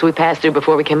metropolis we passed through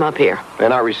before we came up here? They're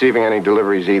not receiving any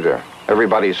deliveries either.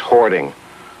 Everybody's hoarding.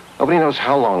 Nobody knows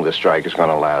how long this strike is going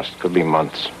to last. Could be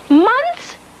months.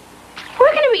 Months?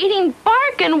 We're going to be eating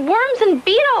bark and worms and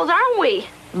beetles, aren't we?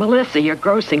 Melissa, you're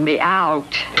grossing me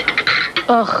out.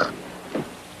 Ugh.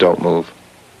 Don't move.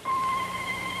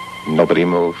 Nobody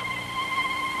move.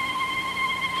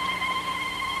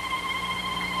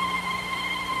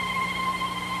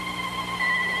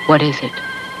 What is it?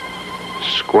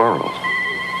 Squirrel.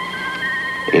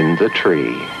 In the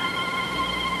tree.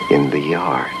 In the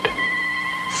yard.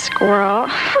 Squirrel.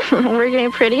 We're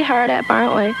getting pretty hard up,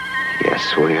 aren't we?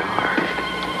 Yes, we are.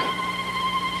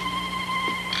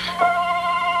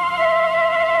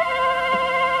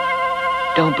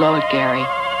 Don't blow it, Gary.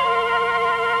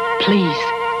 Please,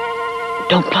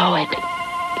 don't blow it.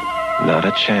 Not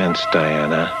a chance,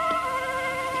 Diana.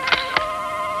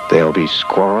 There'll be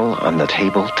squirrel on the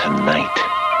table tonight.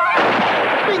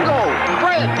 Bingo!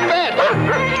 Fred, fetch!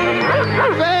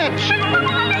 Fetch!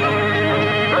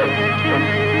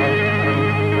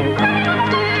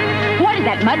 What is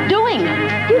that mutt doing?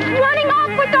 He's running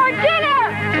off with our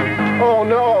dinner! Oh,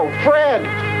 no. Fred,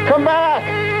 come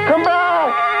back! Come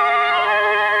back!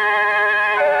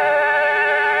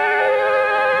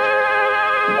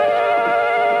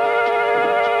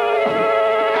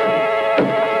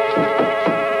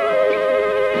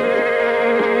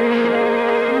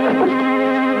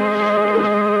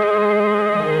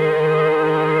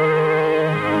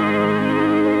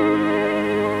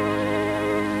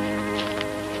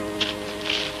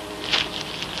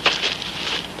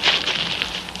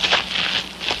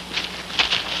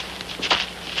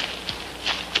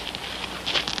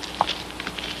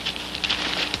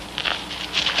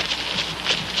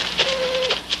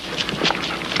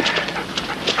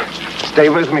 Stay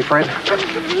with me, Fred.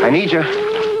 I need you.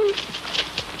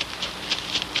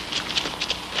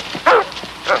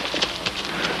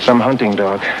 Some hunting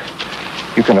dog.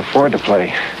 You can afford to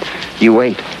play. You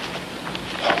wait.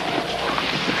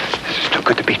 This is too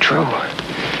good to be true.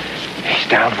 He's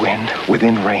downwind,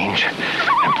 within range,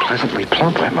 and pleasantly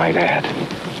plump, I might add.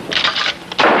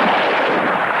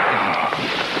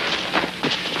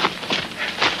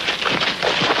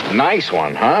 Nice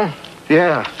one, huh?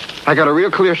 Yeah. I got a real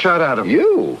clear shot at him.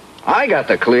 You? I got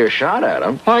the clear shot at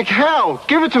him. Like hell.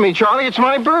 Give it to me, Charlie. It's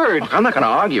my bird. Look, I'm not going to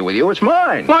argue with you. It's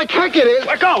mine. Like heck it is.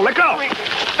 Let go, let go.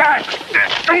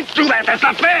 Don't do that. That's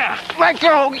not fair. Let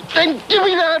go. Then give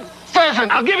me that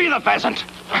pheasant. I'll give you the pheasant.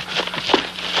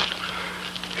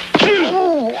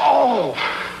 Oh,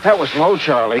 that was low,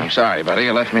 Charlie. I'm sorry, buddy.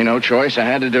 You left me no choice. I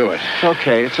had to do it.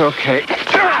 Okay, it's okay.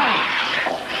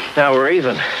 Now we're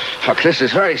even. Look, this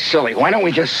is very silly. Why don't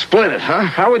we just split it, huh?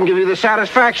 I wouldn't give you the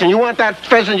satisfaction. You want that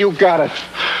pheasant, you got it.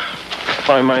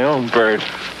 Find my own bird.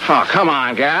 Oh, come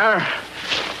on, Gar.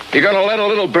 You gonna let a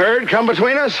little bird come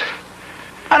between us?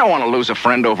 I don't want to lose a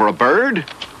friend over a bird.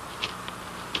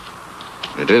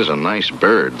 It is a nice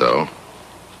bird, though.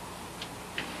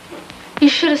 You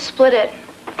should have split it.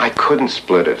 I couldn't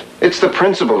split it. It's the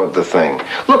principle of the thing.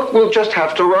 Look, we'll just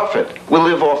have to rough it. We'll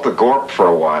live off the gorp for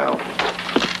a while.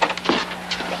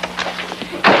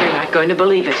 You're not going to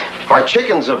believe it. Our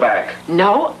chickens are back.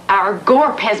 No, our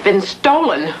gorp has been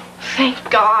stolen. Thank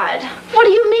God. What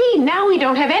do you mean? Now we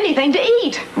don't have anything to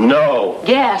eat. No.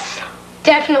 Yes.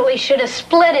 Definitely should have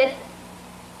split it.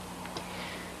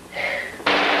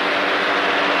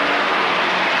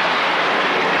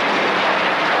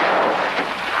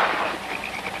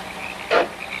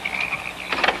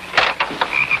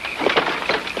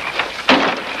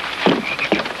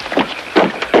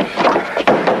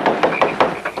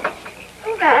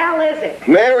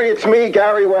 Mary, it's me,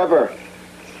 Gary Weber.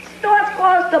 Store's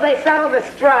closed till they settle the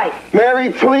strike.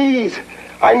 Mary, please.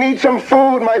 I need some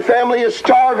food. My family is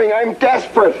starving. I'm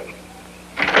desperate.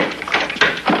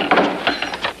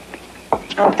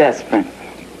 How desperate?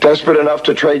 Desperate enough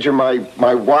to trade you my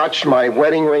watch, my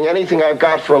wedding ring, anything I've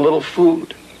got for a little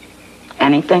food.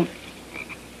 Anything?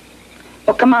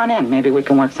 Well, come on in. Maybe we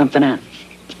can work something out.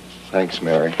 Thanks,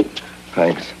 Mary.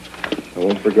 Thanks. I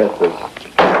won't forget this.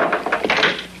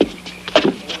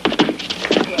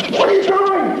 What are you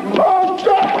doing? Oh,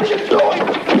 God, what are you doing?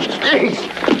 Jeez.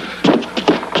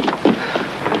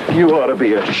 You ought to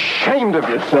be ashamed of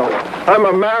yourself. I'm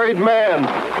a married man.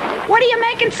 What are you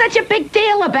making such a big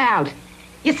deal about?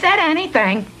 You said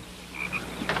anything.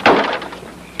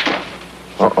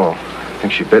 Uh-oh. I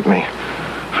think she bit me.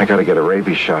 I gotta get a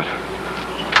rabies shot.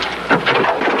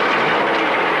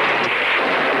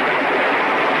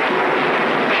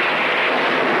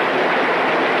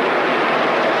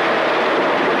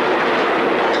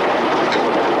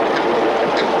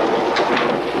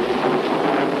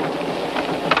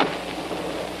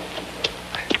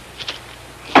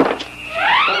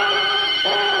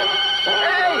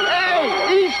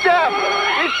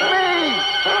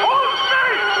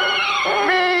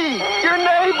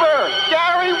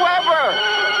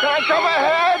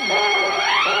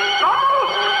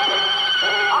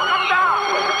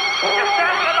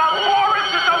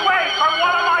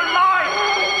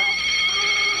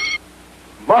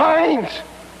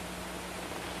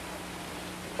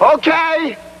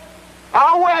 Okay,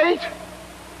 I'll wait.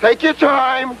 Take your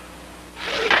time.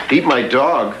 Eat my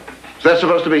dog? Is that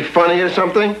supposed to be funny or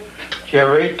something? You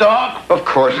ever eat dog? Of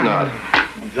course not.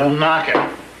 Don't knock it.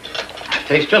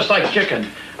 Tastes just like chicken,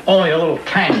 only a little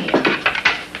tangy.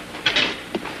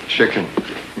 Chicken.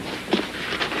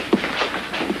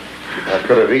 I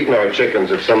could have eaten our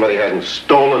chickens if somebody hadn't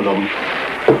stolen them.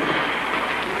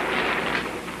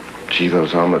 Gee,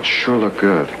 those omelets sure look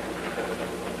good.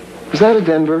 that a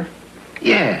Denver?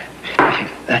 Yeah,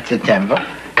 that's a Denver.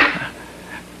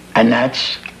 And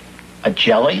that's a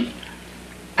jelly.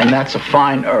 And that's a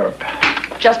fine herb.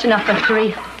 Just enough for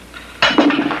 3.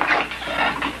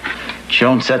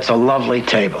 Joan sets a lovely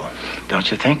table, don't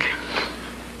you think?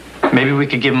 Maybe we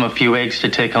could give him a few eggs to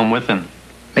take home with him.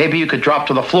 Maybe you could drop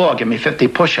to the floor, give me 50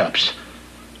 push-ups.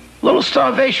 A little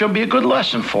starvation will be a good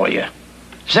lesson for you.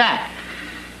 Zach,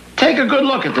 take a good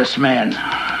look at this man.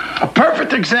 A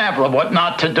perfect example of what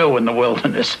not to do in the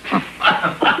wilderness.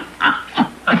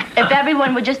 If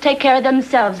everyone would just take care of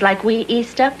themselves like we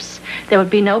East-Ups, there would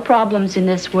be no problems in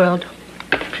this world.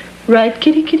 Right,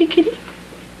 kitty, kitty, kitty?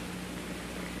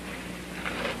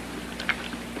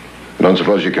 I don't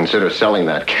suppose you consider selling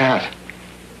that cat.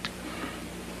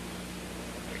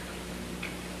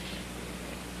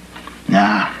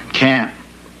 Nah, can't.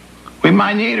 We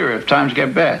might need her if times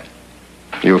get bad.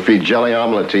 You'll feed jelly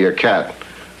omelet to your cat,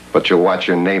 but you'll watch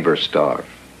your neighbor starve.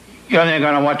 You ain't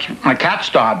gonna watch my cat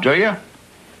starve, do you?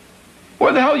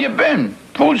 Where the hell you been?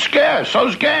 Food's scarce,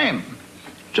 so's game.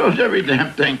 So's every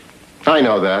damn thing. I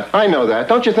know that. I know that.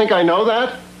 Don't you think I know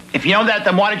that? If you know that,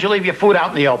 then why did you leave your food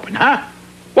out in the open, huh?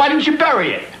 Why didn't you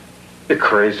bury it? You're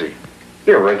crazy.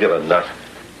 You're a regular nut.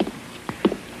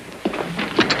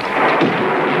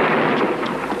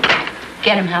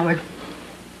 Get him, Howard.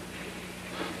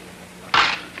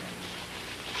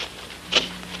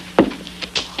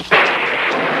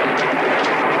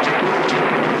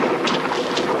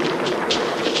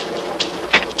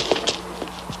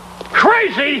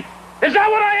 Crazy? Is that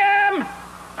what I am?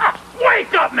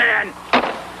 Wake up, man!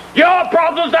 Your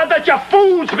problem's not that your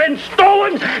food's been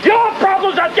stolen. Your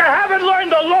problem's that you haven't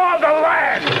learned the law of the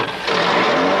land.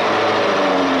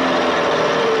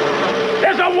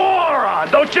 There's a war on,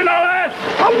 don't you know that?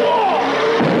 A war!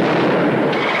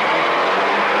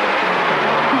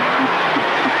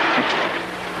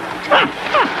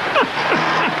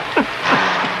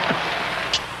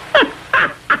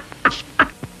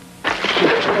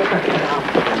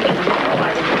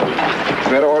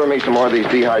 You better order me some more of these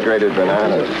dehydrated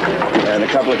bananas and a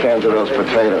couple of cans of those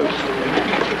potatoes.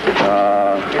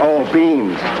 Oh,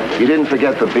 beans. You didn't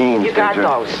forget the beans, You got did you?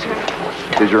 those.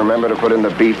 Did you remember to put in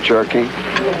the beef jerky?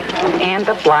 And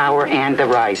the flour and the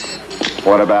rice.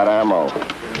 What about ammo?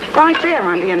 Right there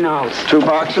under your nose. 2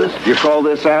 boxes? You call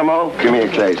this ammo? Give me a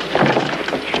case.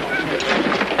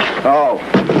 Oh,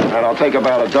 and I'll take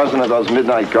about a dozen of those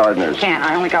midnight gardeners. Can't.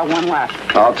 I only got 1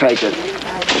 left. I'll take it.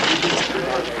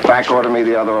 Back order me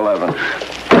the other 11.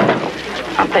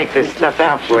 I'll take this stuff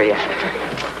out for you.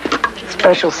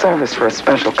 Special service for a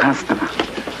special customer.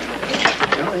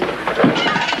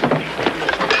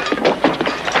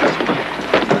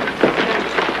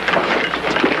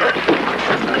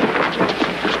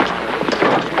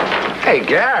 Hey,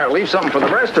 Gar, leave something for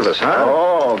the rest of us, huh?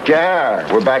 Oh, Gar.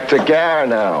 We're back to Gar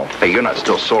now. Hey, you're not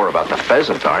still sore about the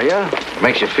pheasant, are you?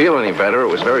 Makes you feel any better? It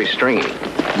was very stringy.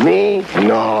 Me?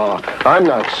 No, I'm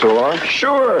not sore.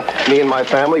 Sure, me and my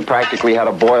family practically had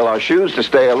to boil our shoes to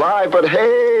stay alive, but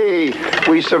hey,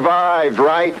 we survived,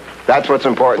 right? That's what's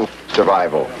important,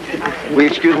 survival. Will you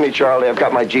excuse me, Charlie? I've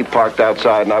got my Jeep parked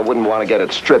outside, and I wouldn't want to get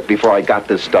it stripped before I got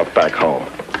this stuff back home.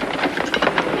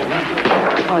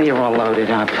 Oh, you're all loaded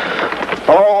up.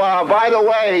 Oh, by the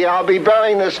way, I'll be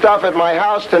burying this stuff at my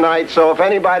house tonight, so if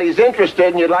anybody's interested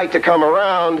and you'd like to come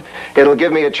around, it'll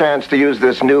give me a chance to use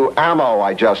this new ammo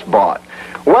I just bought.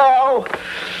 Well,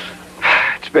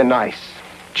 it's been nice.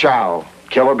 Ciao.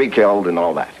 Kill or be killed and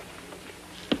all that.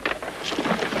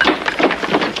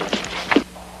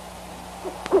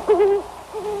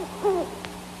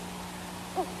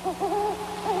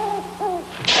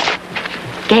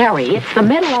 Gary, it's the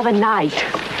middle of the night.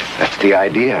 That's the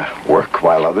idea. Work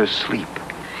while others sleep.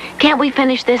 Can't we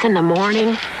finish this in the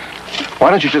morning?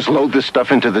 Why don't you just load this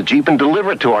stuff into the Jeep and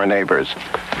deliver it to our neighbors?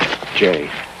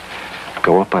 Jay,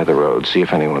 go up by the road, see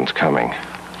if anyone's coming.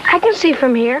 I can see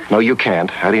from here. No, you can't.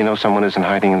 How do you know someone isn't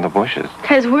hiding in the bushes?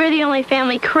 Because we're the only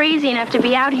family crazy enough to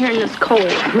be out here in this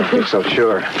cold. You're so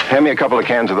sure. Hand me a couple of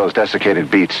cans of those desiccated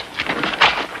beets.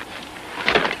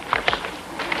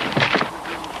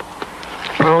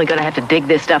 We're only going to have to dig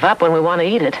this stuff up when we want to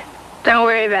eat it. Don't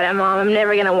worry about it, Mom. I'm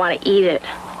never going to want to eat it.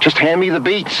 Just hand me the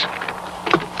beets.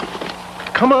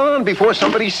 Come on, before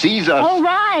somebody sees us. All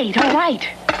right, all right.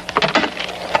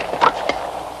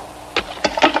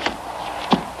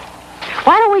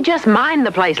 Why don't we just mine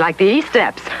the place like the East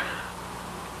Steps?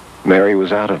 Mary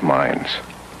was out of mines.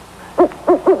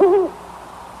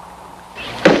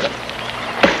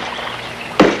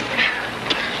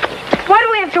 Why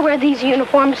do we have to wear these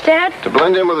uniforms, Dad? To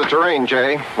blend in with the terrain,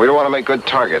 Jay. We don't want to make good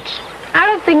targets. I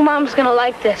don't think Mom's going to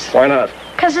like this. Why not?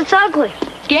 Because it's ugly.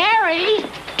 Gary!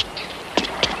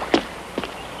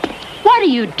 What are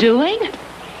you doing?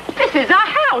 This is a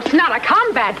house, not a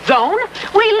combat zone.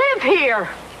 We live here.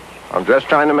 I'm just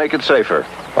trying to make it safer.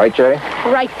 Right, Jay?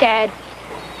 Right, Dad.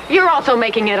 You're also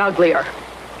making it uglier.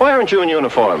 Why aren't you in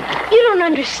uniform? You don't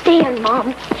understand,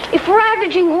 Mom. If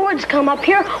ravaging hordes come up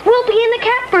here, we'll be in the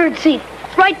catbird seat.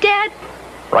 Right, Dad?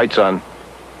 Right, son.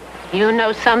 You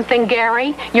know something,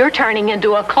 Gary? You're turning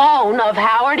into a clone of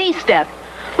Howard Estep.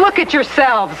 Look at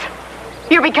yourselves.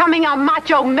 You're becoming a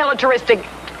macho militaristic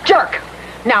jerk.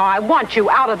 Now I want you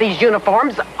out of these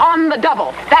uniforms on the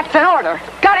double. That's an order.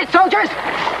 Got it, soldiers?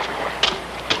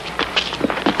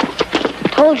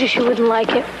 Told you she wouldn't like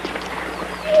it.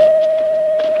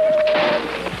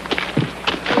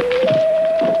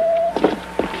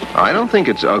 I don't think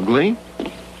it's ugly.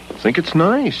 I think it's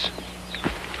nice.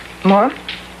 More?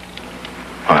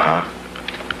 Uh-huh.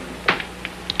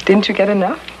 Didn't you get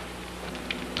enough?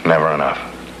 Never enough.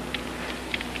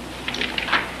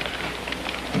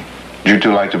 Would you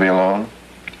two like to be alone?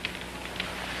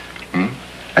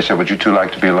 I said, would you two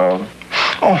like to be alone?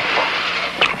 Oh,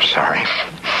 I'm sorry.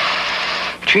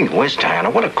 Gee whiz, Diana,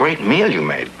 what a great meal you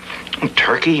made.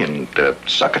 Turkey and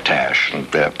succotash and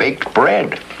baked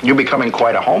bread. You're becoming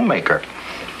quite a homemaker.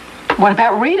 What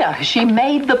about Rita? She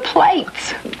made the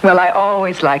plates. Well, I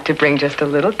always like to bring just a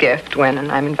little gift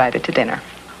when I'm invited to dinner.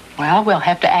 Well, we'll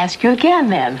have to ask you again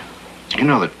then. You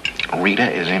know that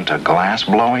Rita is into glass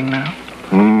blowing now?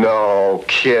 No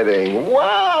kidding.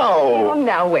 Wow. Oh,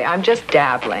 now wait, I'm just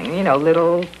dabbling. You know,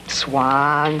 little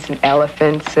swans and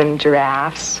elephants and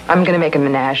giraffes. I'm going to make a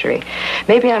menagerie.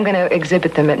 Maybe I'm going to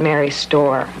exhibit them at Mary's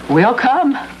store. We'll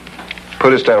come.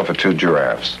 Put us down for 2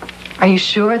 giraffes. Are you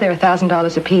sure they're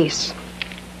 $1,000 apiece?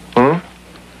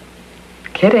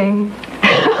 Kidding.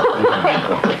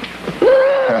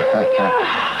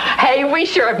 Hey, we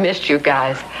sure have missed you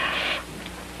guys.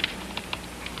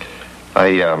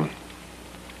 I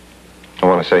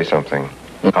want to say something.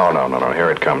 Oh, no. Here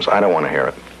it comes. I don't want to hear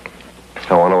it.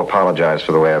 I want to apologize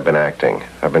for the way I've been acting.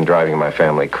 I've been driving my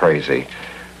family crazy.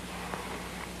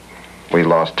 We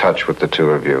lost touch with the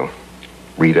two of you.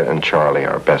 Rita and Charlie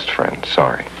are best friends.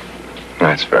 Sorry.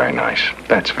 That's very nice.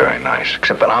 That's very nice.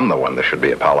 Except that I'm the one that should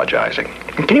be apologizing.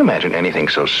 Can you imagine anything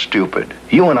so stupid?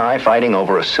 You and I fighting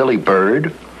over a silly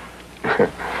bird?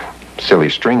 Silly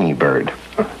stringy bird.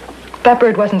 That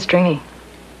bird wasn't stringy.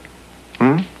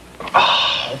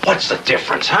 Oh, what's the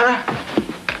difference, huh?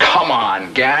 Come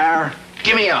on, Gar.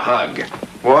 Give me a hug.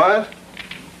 What?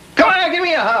 Come on, give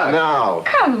me a hug. No.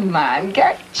 Come on,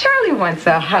 Gar. Charlie wants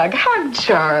a hug. Hug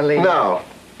Charlie. No.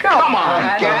 Come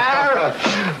on, Gar.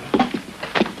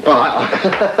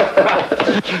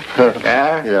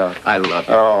 Gar? Yeah. I love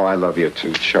you. Oh, I love you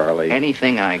too, Charlie.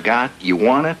 Anything I got, you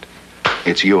want it,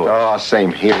 it's yours. Oh,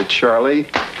 same here, Charlie.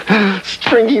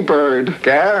 Stringy bird.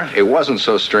 Gar, it wasn't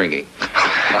so stringy.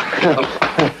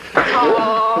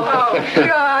 Oh,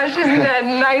 gosh, isn't that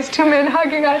nice? 2 men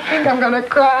hugging. I think I'm going to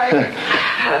cry.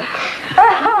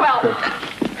 Well,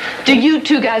 do you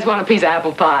 2 guys want a piece of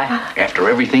apple pie? After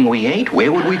everything we ate,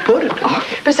 where would we put it?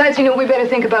 Besides, you know, we better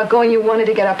think about going. You wanted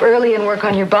to get up early and work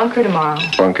on your bunker tomorrow.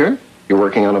 Bunker? You're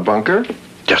working on a bunker?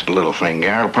 Just a little thing,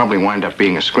 Gar. It'll probably wind up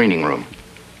being a screening room.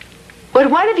 Would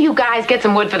one of you guys get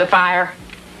some wood for the fire?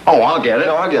 Oh, I'll get it.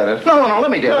 No, I'll get it. No, let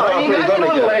me get it. No, please, let me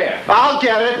get it. I'll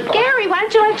get it. Gary, why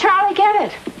don't you let Charlie get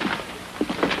it?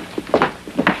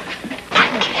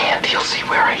 I can't. He'll see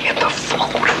where I hit the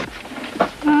phone.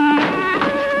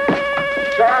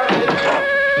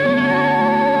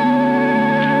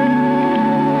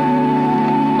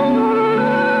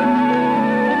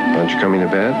 Aren't you coming to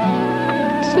bed?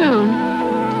 Soon.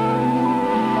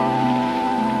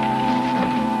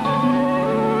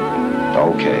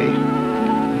 Okay.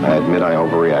 I admit I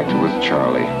overreacted with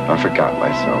Charlie. I forgot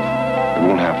myself. It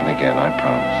won't happen again, I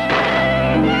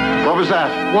promise. What was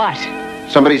that?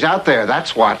 What? Somebody's out there,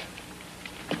 that's what.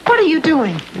 What are you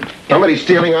doing? Somebody's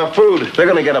stealing our food. They're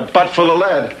going to get a butt full of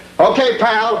lead. Okay,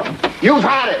 pal, you've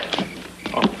had it.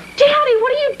 Daddy,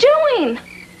 what are you doing?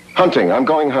 Hunting. I'm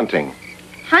going hunting.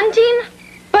 Hunting?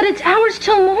 But it's hours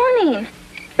till morning.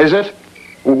 Is it?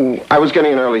 Ooh, I was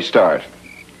getting an early start.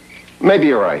 Maybe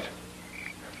you're right.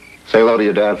 Say hello to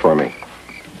your dad for me.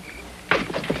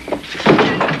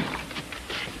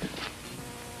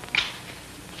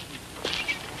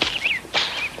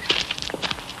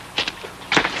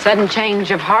 Sudden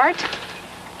change of heart?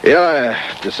 Yeah,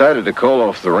 I decided to call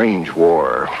off the range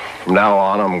war. From now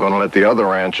on, I'm going to let the other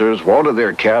ranchers water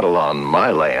their cattle on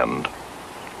my land.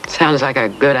 Sounds like a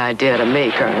good idea to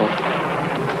me, Colonel.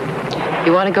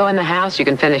 You want to go in the house? You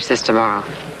can finish this tomorrow.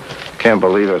 Can't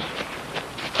believe it.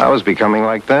 I was becoming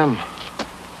like them.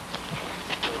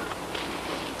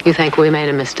 You think we made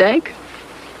a mistake?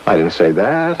 I didn't say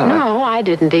that. No, I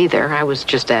didn't either. I was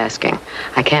just asking.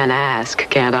 I can't ask,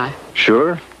 can't I?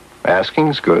 Sure.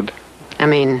 Asking's good. I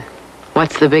mean,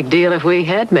 what's the big deal if we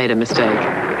had made a mistake?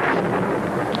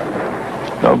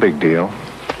 No big deal.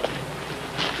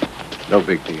 No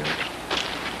big deal.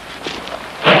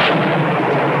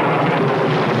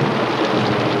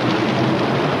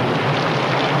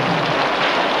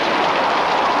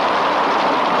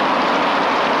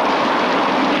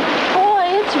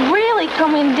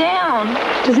 Coming down.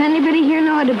 Does anybody here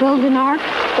know how to build an ark?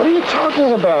 What are you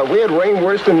talking about? We had rain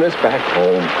worse than this back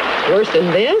home. Worse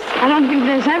than this? I don't think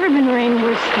there's ever been rain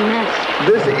worse than this.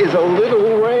 This is a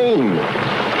little rain.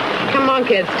 Come on,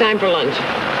 kids. Time for lunch.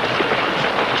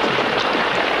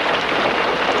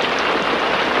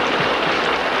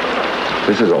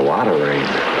 This is a lot of rain.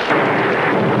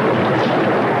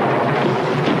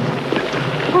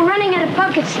 We're running out of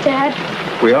buckets, Dad.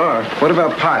 We are? What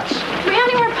about pots? We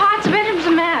only wear pots. The bedroom's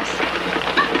a mess.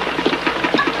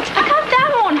 How come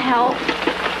that won't help?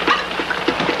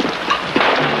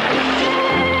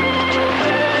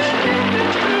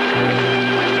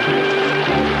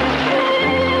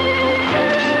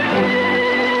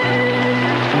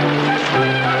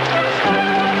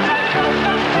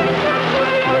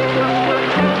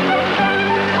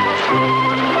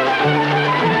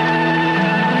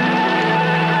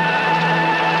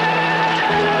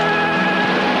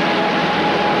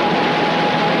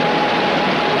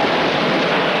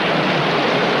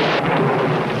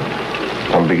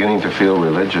 I'm beginning to feel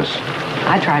religious.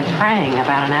 I tried praying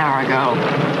about an hour ago.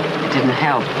 It didn't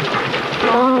help.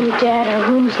 Mom, Dad, our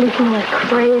room's leaking like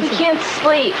crazy. We can't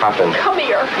sleep. Hop in. Come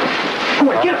here. Come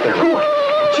on, get up there. Come on.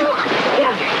 Get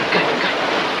up there. Good, good.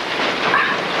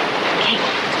 Okay,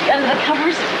 under the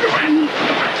covers.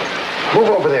 Move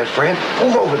over there, Fred.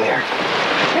 Move over there.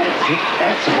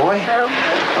 That's the boy.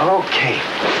 Okay.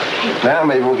 Now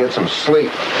maybe we'll get some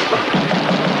sleep.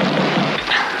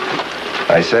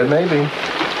 I said maybe.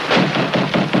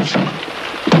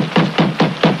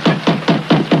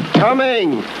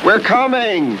 Coming! We're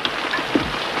coming!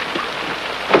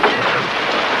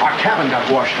 Our cabin got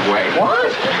washed away.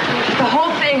 What? The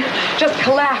whole thing just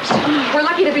collapsed. We're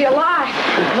lucky to be alive.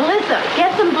 Melissa,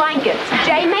 get some blankets.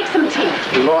 Jay, make some tea.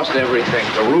 We lost everything.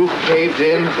 The roof caved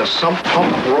in, the sump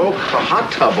pump broke, the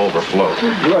hot tub overflowed.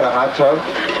 You had a hot tub?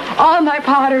 All my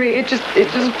pottery, it just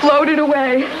floated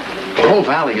away. The whole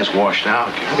valley is washed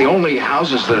out. The only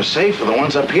houses that are safe are the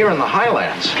ones up here in the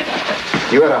highlands.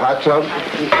 You had a hot tub?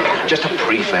 Just a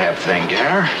prefab thing,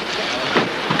 Gar.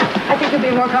 I think you'll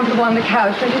be more comfortable on the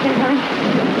couch, don't you think, honey?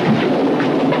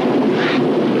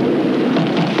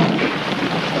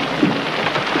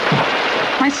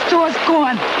 My store's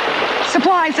gone.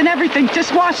 Supplies and everything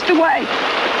just washed away.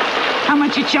 How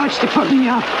much you charge to put me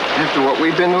up? After what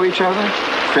we've been to each other?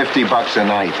 $50 a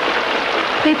night.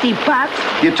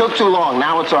 $50? You took too long.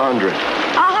 Now it's 100.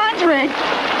 100?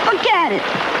 Forget it.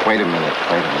 Wait a minute.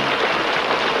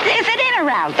 Is it in or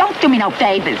out? Don't do me no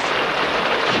favors.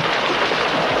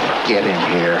 Get in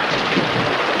here.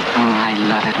 Oh, I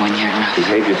love it when you're rough.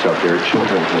 Behave yourself. There are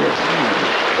children here.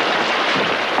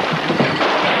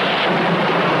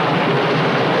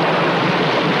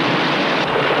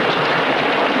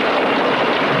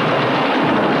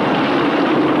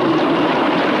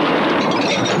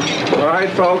 All right,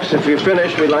 folks, if you're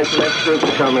finished, we'd like the next group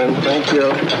to come in. Thank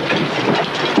you.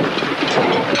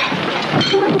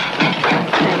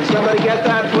 Somebody get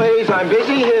that, please. I'm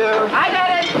busy here. I got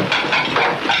it.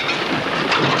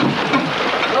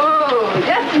 Oh,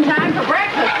 just in time for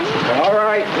breakfast. All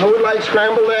right. Who would like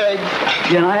scrambled eggs?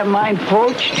 Can I have mine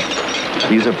poached?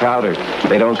 These are powdered.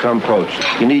 They don't come poached.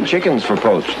 You need chickens for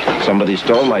poached. Somebody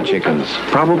stole my chickens.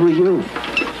 Probably you.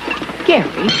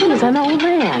 Gary, he's an old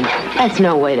man. That's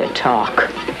no way to talk.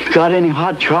 Got any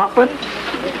hot chocolate?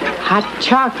 Hot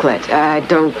chocolate? I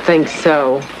don't think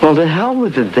so. Well, to hell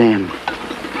with it then.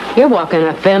 You're walking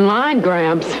a thin line,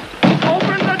 Gramps.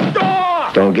 Open the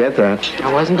door! Don't get that.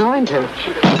 I wasn't going to.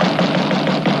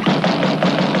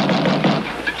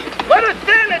 Let us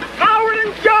in! It's Howard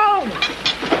and Joe!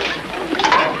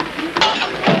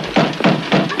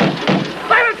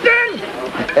 Let us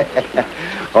in!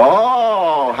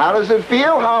 Oh, how does it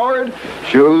feel, Howard?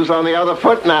 Shoes on the other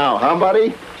foot now, huh,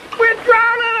 buddy? We're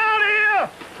drowning out here!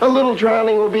 A little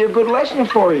drowning will be a good lesson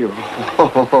for you.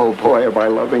 Oh, boy, am I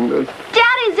loving this.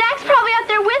 Daddy, Zach's probably out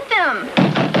there with them.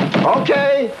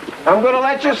 Okay, I'm going to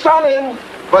let your son in,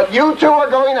 but you two are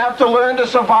going to have to learn to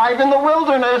survive in the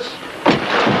wilderness.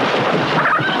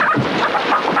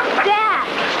 Dad!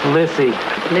 Lissy.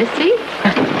 Lissy?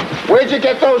 Where'd you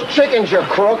get those chickens, you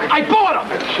crook? I bought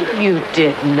them! You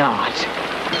did not.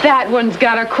 That one's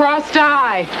got a crossed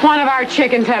eye. One of our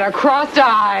chickens had a crossed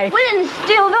eye. We didn't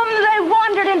steal them. They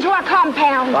wandered into our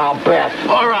compound. I'll bet.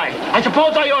 All right. I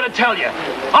suppose I ought to tell you.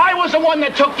 I was the one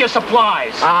that took your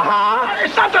supplies. Uh-huh.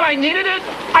 It's not that I needed it.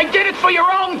 I did it for your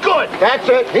own good. That's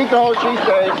it. He goes, she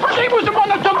stays. She was the one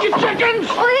that took your chickens.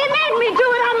 Well, he made me do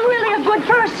it. I'm really a good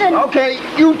person. Okay,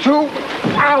 you two,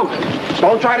 out.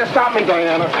 Don't try to stop me,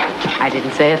 Diana. I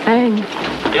didn't say a thing.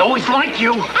 They always liked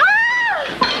you.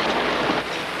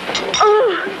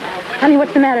 Honey,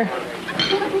 what's the matter?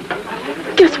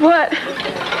 Guess what?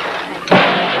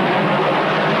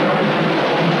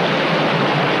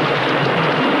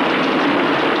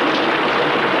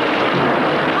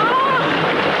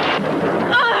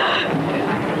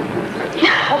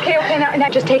 Okay, now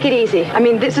just take it easy. I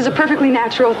mean, this is a perfectly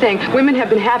natural thing. Women have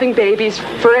been having babies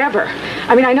forever.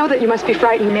 I mean, I know that you must be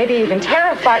frightened, maybe even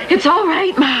terrified. It's all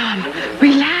right, Mom.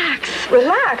 Relax.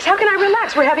 Relax? How can I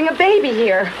relax? We're having a baby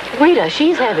here. Rita,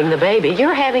 she's having the baby.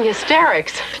 You're having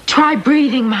hysterics. Try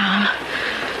breathing, Mom.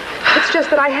 It's just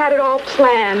that I had it all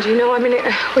planned, you know? I mean,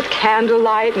 with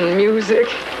candlelight and music.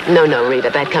 No, Rita,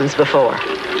 that comes before.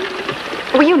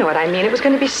 Well, you know what I mean. It was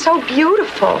going to be so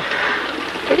beautiful.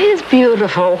 It is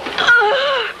beautiful.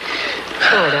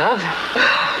 Sort of.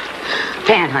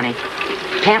 Pant, honey.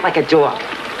 Pant like a dog.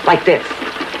 Like this.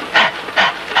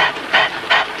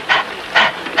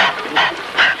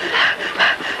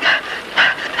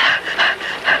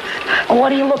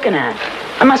 What are you looking at?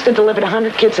 I must have delivered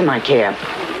 100 kids in my cab.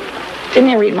 Didn't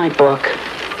you read my book?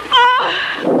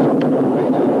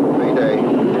 Mayday.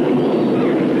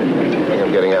 I think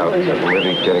I'm getting out. I'm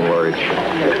really getting worried.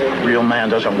 A real man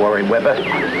doesn't worry, Weber.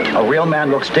 A real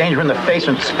man looks danger in the face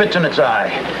and spits in its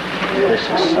eye. This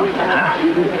is something,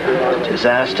 huh?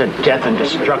 Disaster, death, and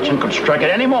destruction could strike at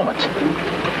any moment.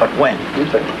 But when?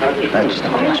 That's the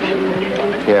question.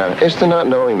 Yeah, it's the not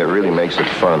knowing that really makes it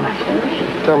fun.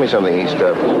 Tell me something,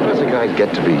 Eastup. How does a guy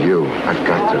get to be you? I've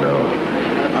got to know.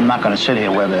 I'm not going to sit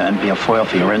here, Weber, and be a foil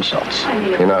for your insults.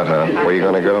 You're not, huh? Where are you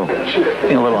going to go?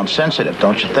 Being a little insensitive,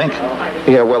 don't you think?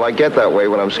 Yeah, well, I get that way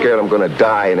when I'm scared I'm going to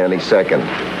die in any second.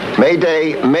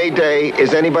 Mayday, Mayday,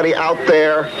 is anybody out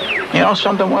there? You know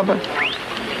something, Weber?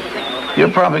 You're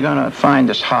probably going to find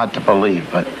this hard to believe,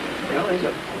 but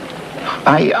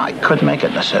I could make it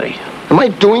in the city. Am I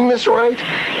doing this right?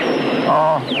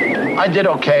 Oh, I did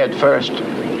okay at first.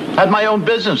 Had my own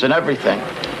business and everything.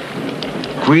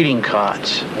 Greeting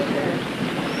cards.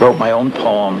 Wrote my own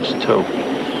poems, too.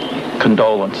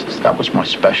 Condolences. That was my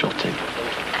specialty.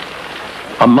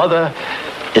 A mother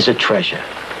is a treasure.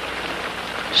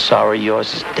 Sorry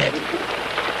yours is dead.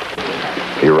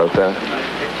 You wrote that?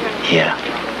 Yeah,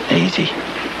 easy.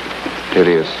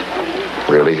 Hideous.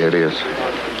 Really hideous.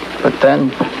 But then,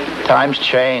 times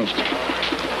changed.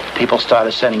 People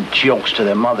started sending jokes to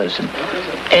their mothers and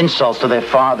insults to their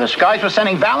fathers. Guys were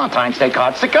sending Valentine's Day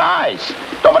cards to guys.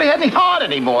 Nobody had any heart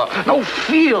anymore. No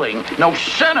feeling, no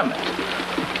sentiment.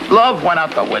 Love went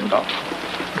out the window.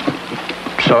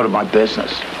 So did my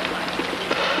business.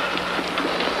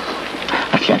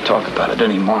 I can't talk about it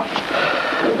anymore.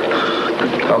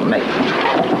 Don't make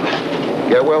me.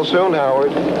 Get well soon,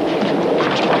 Howard.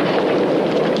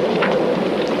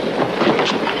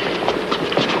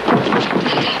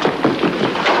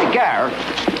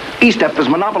 Eastep is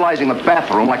monopolizing the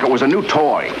bathroom like it was a new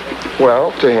toy.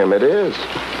 Well, to him it is.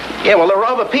 Yeah, well, there are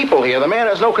other people here. The man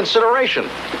has no consideration.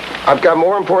 I've got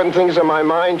more important things in my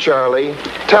mind, Charlie.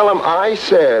 Tell him I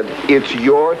said it's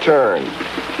your turn.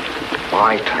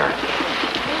 My turn.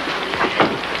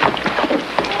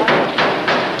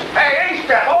 Hey,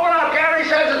 Eastep, open up. Gary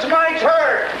says it's my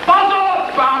turn. Buzz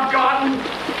off, Baumgarten.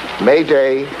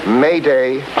 Mayday,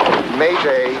 Mayday,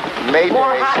 Mayday, Mayday.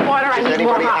 More hot water. I need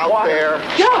more hot out water. there?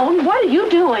 Joan, what are you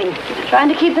doing? Trying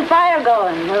to keep the fire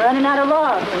going. We're running out of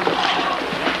logs.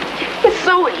 It's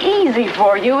so easy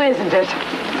for you, isn't it?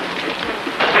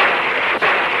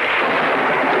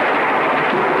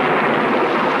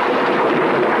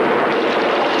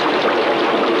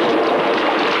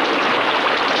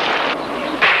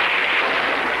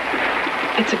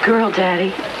 It's a girl,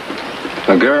 Daddy.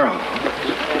 A girl?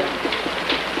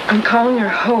 I'm calling her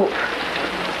Hope.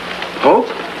 Hope?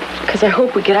 Because I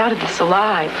hope we get out of this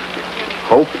alive.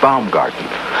 Hope Baumgarten.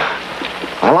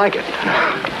 I like it.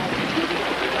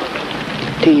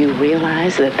 Do you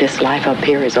realize that this life up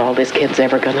here is all this kid's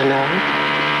ever gonna know?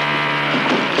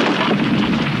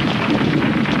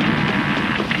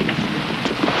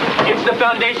 It's the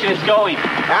foundation. It's going.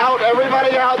 Out,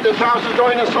 everybody out. This house is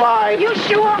going to slide. You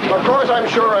sure? Of course I'm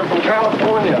sure. I'm from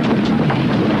California.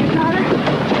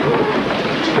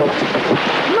 Move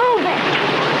it!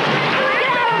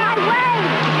 Get out of my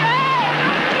way!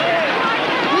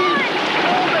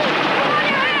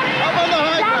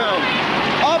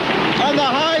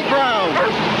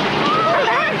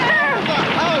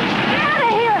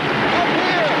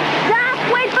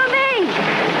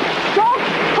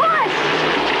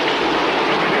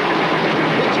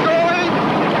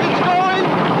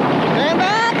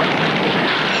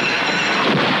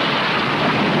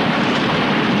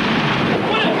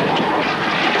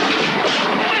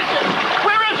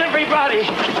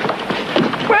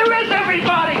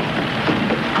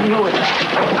 I knew it.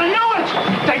 I knew it!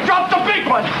 They dropped the big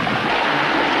one!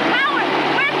 Howard!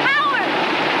 Where's Howard?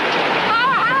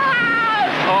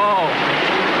 Oh.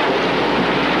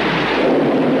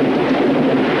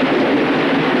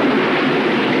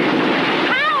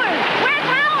 Howard! Where's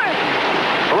Howard?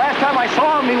 The last time I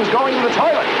saw him, he was going to the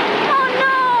toilet. Oh,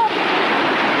 no!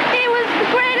 He was the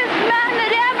greatest man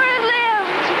that ever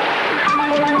lived!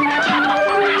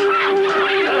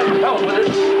 Hell with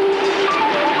it.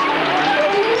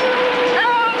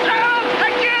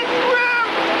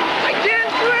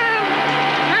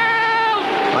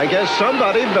 I guess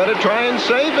somebody better try and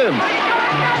save him.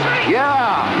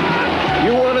 Yeah.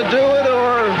 You want to do it,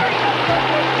 or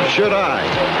should I?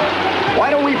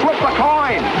 Why don't we flip the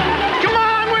coin? Come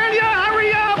on, will you?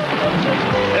 Hurry up!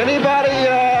 Anybody,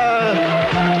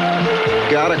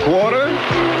 got a quarter?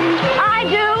 I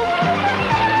do.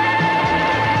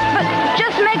 But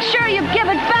just make sure you give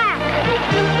it back.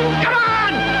 Come on!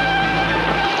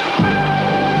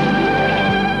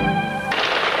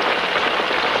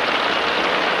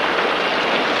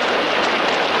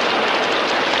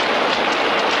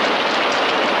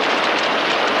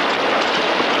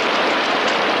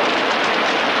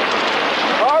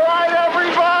 All right,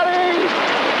 everybody,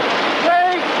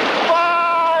 take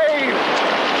 5.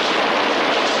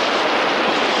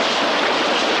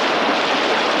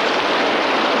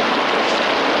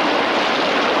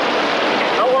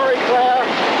 Don't worry, Claire.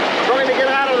 We're going to get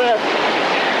out of this.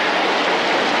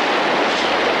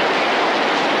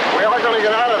 We are going to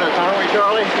get out of this, aren't we,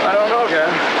 Charlie? I don't know, Ken.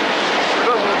 If it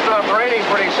doesn't stop raining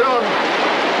pretty soon,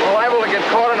 we're liable to get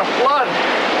caught in a flood.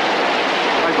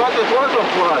 I thought this was a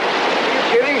flood. Are you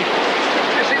kidding?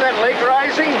 Did you see that lake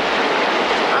rising?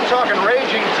 I'm talking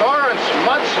raging torrents,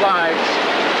 mudslides,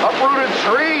 uprooted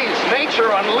trees,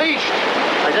 nature unleashed.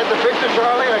 I get the picture,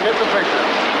 Charlie. I get the picture.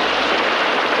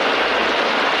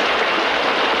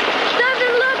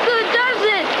 Doesn't look good, does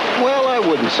it? Well, I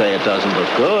wouldn't say it doesn't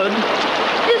look good.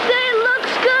 You say it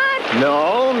looks good?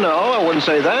 No, I wouldn't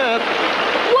say that.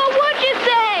 What would you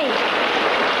say?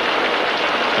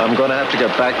 I'm going to have to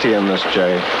get back to you on this,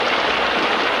 Jay.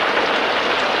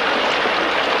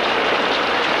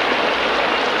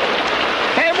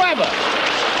 Hey, Weber.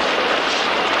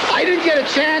 I didn't get a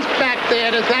chance back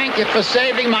there to thank you for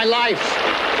saving my life.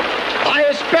 I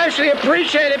especially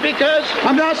appreciate it because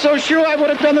I'm not so sure I would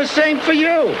have done the same for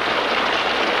you.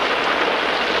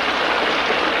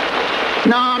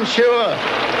 No, I'm sure.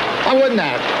 I wouldn't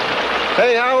have.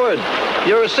 Hey, Howard,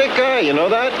 you're a sick guy, you know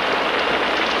that?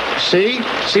 See?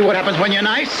 See what happens when you're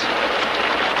nice?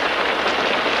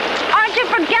 Aren't you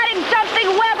forgetting something,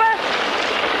 Weber?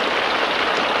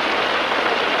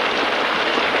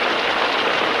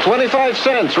 25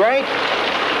 cents, right?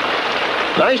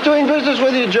 Nice doing business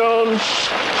with you, Joan.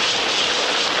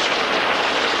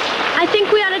 I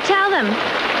think we ought to tell them.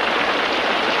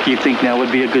 You think now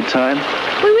would be a good time?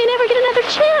 We may never get another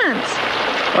chance.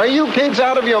 Are you kids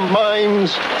out of your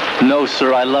minds? No,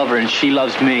 sir, I love her and she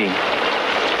loves me.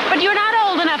 But you're not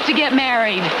old enough to get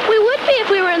married. We would be if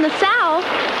we were in the South.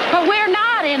 But we're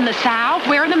not in the South.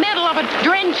 We're in the middle of a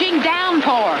drenching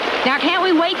downpour. Now, can't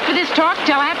we wait for this talk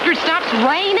till after it stops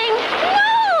raining?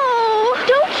 No!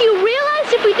 Don't you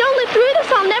realize if we don't live through this,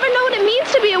 I'll never know what it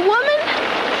means to be a woman?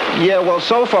 Yeah, well,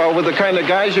 so far, with the kind of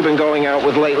guys you've been going out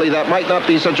with lately, that might not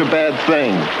be such a bad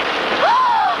thing.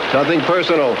 Nothing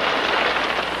personal.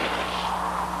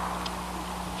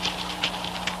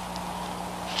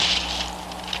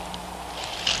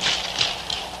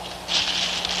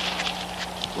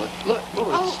 Look,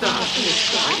 stop.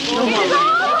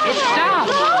 Stop.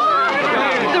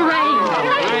 The rain.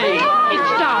 It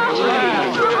stopped.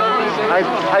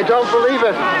 I don't believe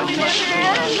it.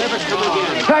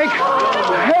 Thank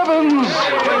heavens!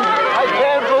 I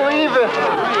can't believe it.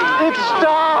 It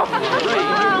stopped.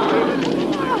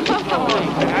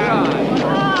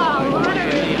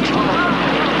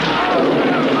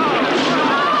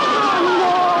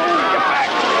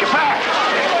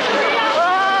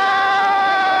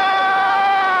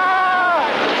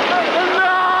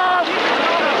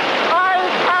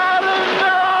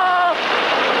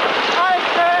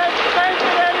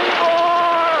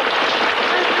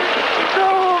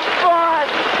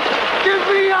 Give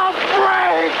me a break!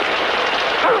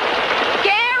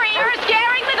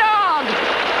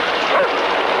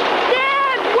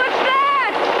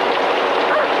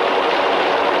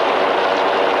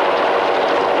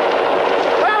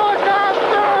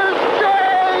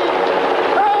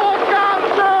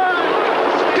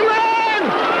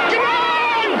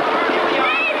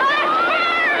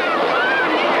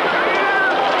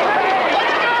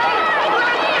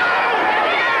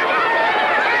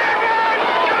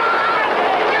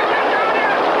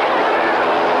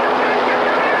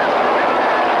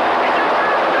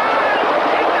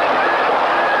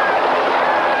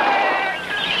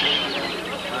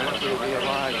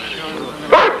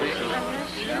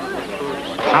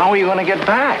 to get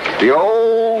back? The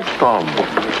old thumb.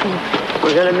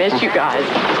 We're gonna miss you guys.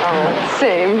 Oh,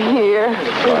 same here.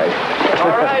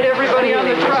 All right, everybody on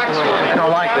the tracks. I don't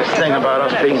like this thing about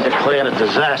us being declared a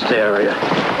disaster area.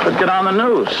 But get on the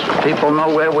news. People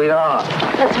know where we are.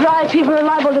 That's right. People are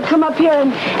liable to come up here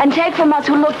and take from us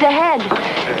who looked ahead.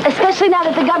 Especially now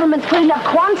that the government's putting up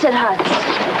Quonset huts.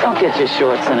 Don't get your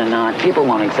shorts in a knot. People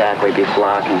won't exactly be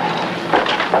flocking.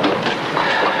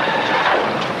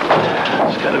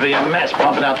 It's going to be a mess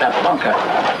pumping out that bunker.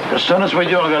 As soon as we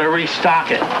do, I'm going to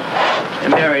restock it.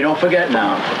 And Mary, don't forget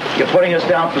now, you're putting us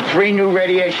down for 3 new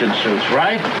radiation suits,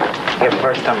 right? You're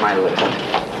first on my list.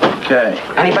 Okay.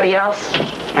 Anybody else?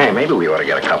 Hey, maybe we ought to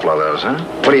get a couple of those, huh?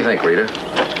 What do you think, Rita?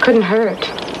 Couldn't hurt.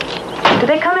 Do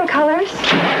they come in colors?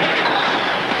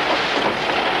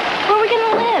 Where are we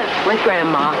gonna live? With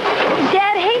Grandma.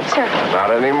 Dad hates her.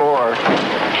 Not anymore.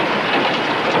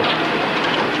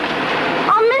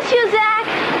 I'll miss you, Zach.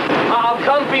 I'll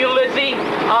come for you, Lizzie.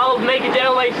 I'll make it to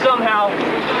LA somehow.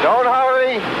 Don't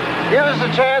hurry. Give us a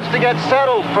chance to get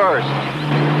settled first.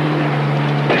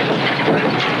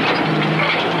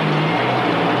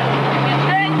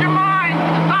 Change your mind.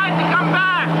 Decide to come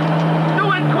back.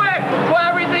 Do it quick before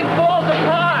everything falls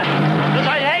apart. Because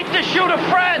I hate to shoot a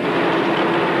friend.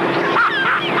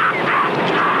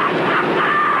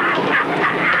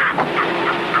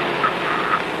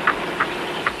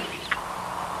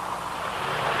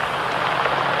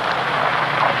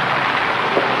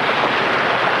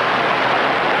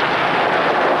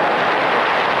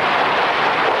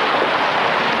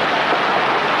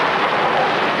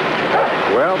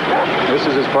 Well, this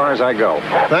is as far as I go.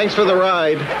 Thanks for the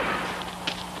ride.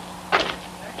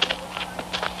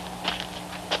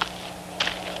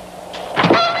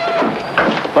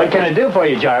 What can I do for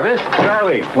you, Jarvis?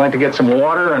 Charlie, went to get some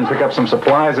water and pick up some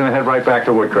supplies and head right back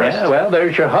to Woodcrest. Yeah, well,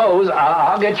 there's your hose.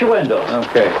 I'll get your windows.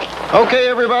 Okay. Okay,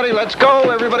 everybody, let's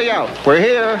go. Everybody out. We're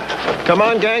here. Come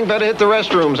on, gang, better hit the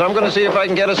restrooms. I'm going to see if I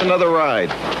can get us another ride.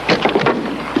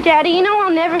 Daddy, you know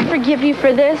I'll never forgive you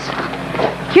for this.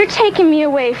 You're taking me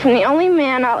away from the only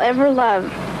man I'll ever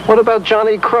love. What about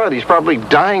Johnny Crud? He's probably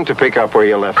dying to pick up where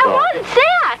you left I off. want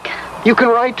Zach! You can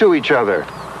write to each other.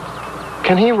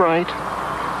 Can he write?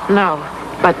 No,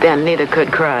 but then neither could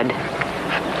Crud.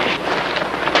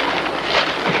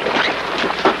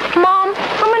 Mom,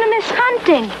 I'm gonna miss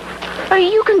hunting. Oh,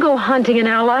 you can go hunting in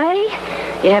LA.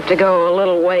 You have to go a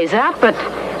little ways out, but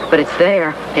it's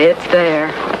there. It's there.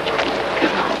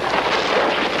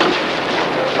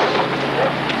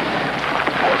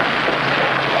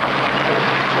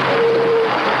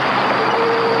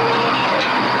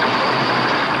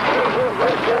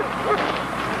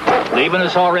 Leaving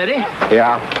us already?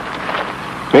 Yeah.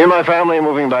 Me and my family are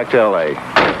moving back to L.A.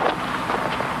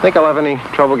 Think I'll have any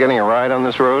trouble getting a ride on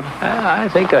this road? I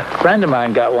think a friend of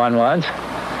mine got one once.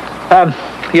 I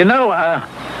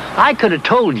could have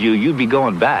told you you'd be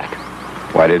going back.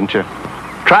 Why didn't you?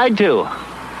 Tried to.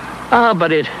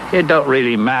 But it don't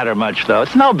really matter much, though.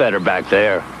 It's no better back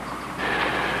there.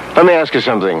 Let me ask you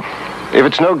something. If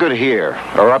it's no good here,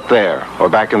 or up there, or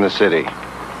back in the city,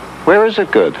 where is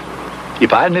it good?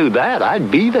 If I knew that,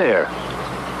 I'd be there.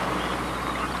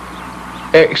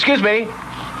 Excuse me.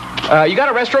 You got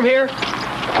a restroom here?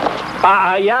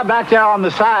 Yeah, back there on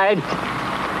the side.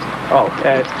 Oh,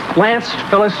 Lance,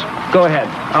 Phyllis, go ahead.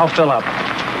 I'll fill up.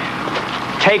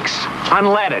 Takes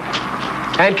unleaded.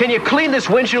 And can you clean this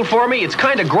windshield for me? It's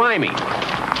kind of grimy.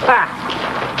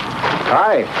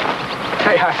 Hi.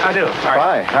 Hey, how do?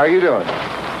 Hi, how are you doing?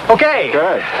 Okay.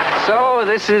 Good. So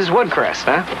this is Woodcrest,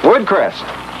 huh? Woodcrest.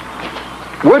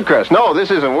 Woodcrest. No, this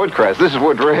isn't Woodcrest. This is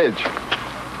Woodridge.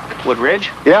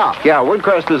 Woodridge? Yeah.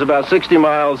 Woodcrest is about 60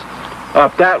 miles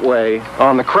up that way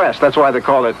on the crest. That's why they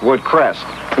call it Woodcrest.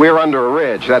 We're under a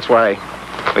ridge. That's why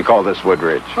they call this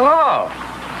Woodridge. Oh.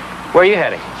 Where are you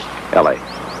heading? L.A.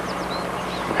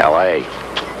 L.A.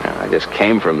 I just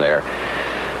came from there.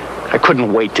 I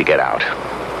couldn't wait to get out.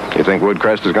 You think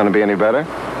Woodcrest is going to be any better?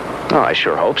 Oh, I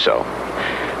sure hope so.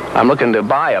 I'm looking to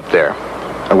buy up there.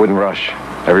 I wouldn't rush.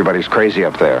 Everybody's crazy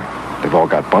up there. They've all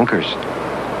got bunkers.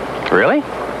 Really?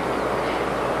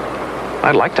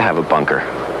 I'd like to have a bunker.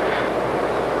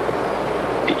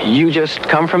 You just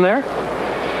come from there?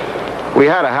 We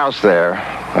had a house there.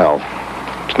 Well,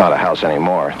 it's not a house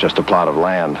anymore, just a plot of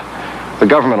land. The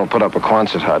government will put up a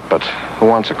Quonset hut, but who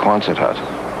wants a Quonset hut?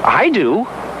 I do.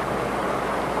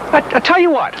 I tell you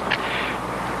what.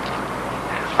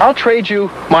 I'll trade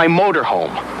you my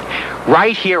motorhome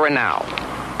right here and now.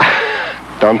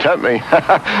 Don't tempt me.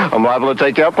 I'm liable to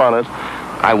take you up on it.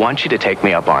 I want you to take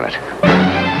me up on it.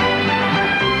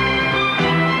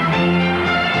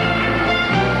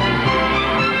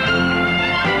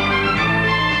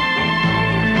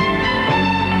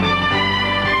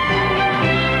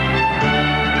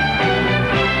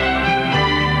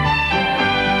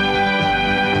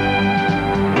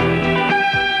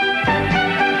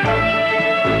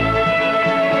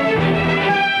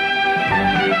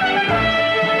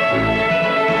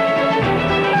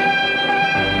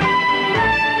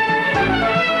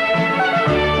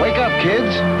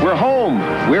 We're home.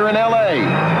 We're in L.A.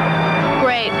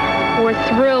 Great. We're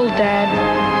thrilled, Dad.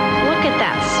 Look at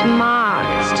that smog.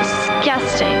 It's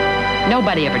disgusting.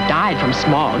 Nobody ever died from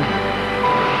smog.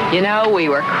 You know, we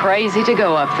were crazy to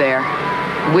go up there.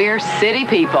 We're city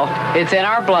people. It's in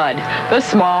our blood. The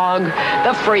smog,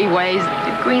 the freeways.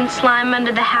 The green slime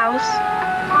under the house.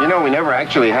 You know, we never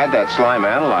actually had that slime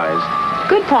analyzed.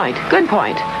 Good point. Good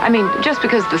point. I mean, just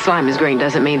because the slime is green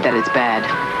doesn't mean that it's bad.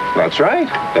 That's right.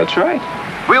 That's right.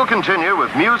 We'll continue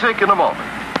with music in a moment.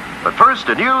 But first,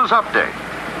 a news update.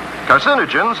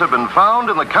 Carcinogens have been found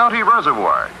in the county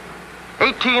reservoir.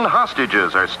 18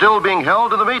 hostages are still being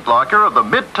held in the meat locker of the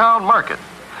Midtown Market.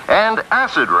 And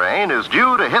acid rain is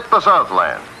due to hit the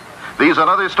Southland. These and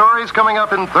other stories coming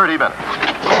up in 30 minutes.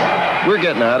 We're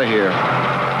getting out of here.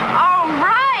 All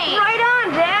right. Right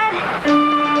on, Dad.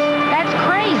 That's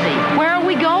crazy. Where are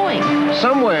we going?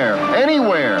 Somewhere.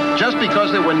 Anywhere. Just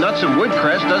because there were nuts in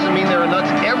Woodcrest doesn't mean there are nuts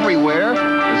everywhere.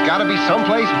 There's got to be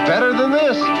someplace better than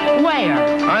this.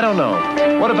 Where? I don't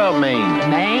know. What about Maine?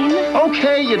 Maine?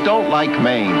 Okay, you don't like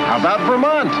Maine. How about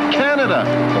Vermont? Canada?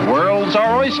 The world's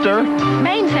our oyster.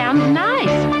 Maine sounds nice.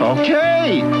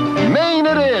 Okay. Maine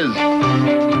it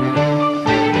is.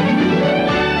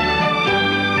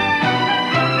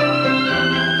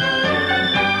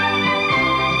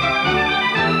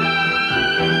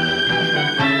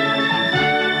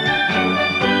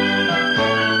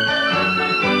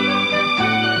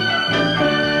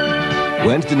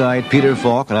 Wednesday night, Peter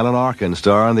Falk and Alan Arkin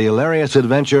star in the hilarious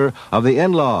adventure of the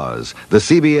In-Laws, the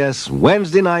CBS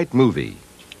Wednesday night movie.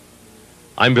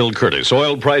 I'm Bill Curtis.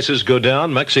 Oil prices go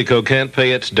down. Mexico can't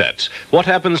pay its debts. What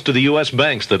happens to the U.S.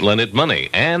 banks that lend it money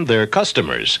and their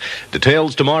customers?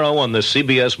 Details tomorrow on the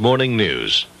CBS Morning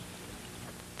News.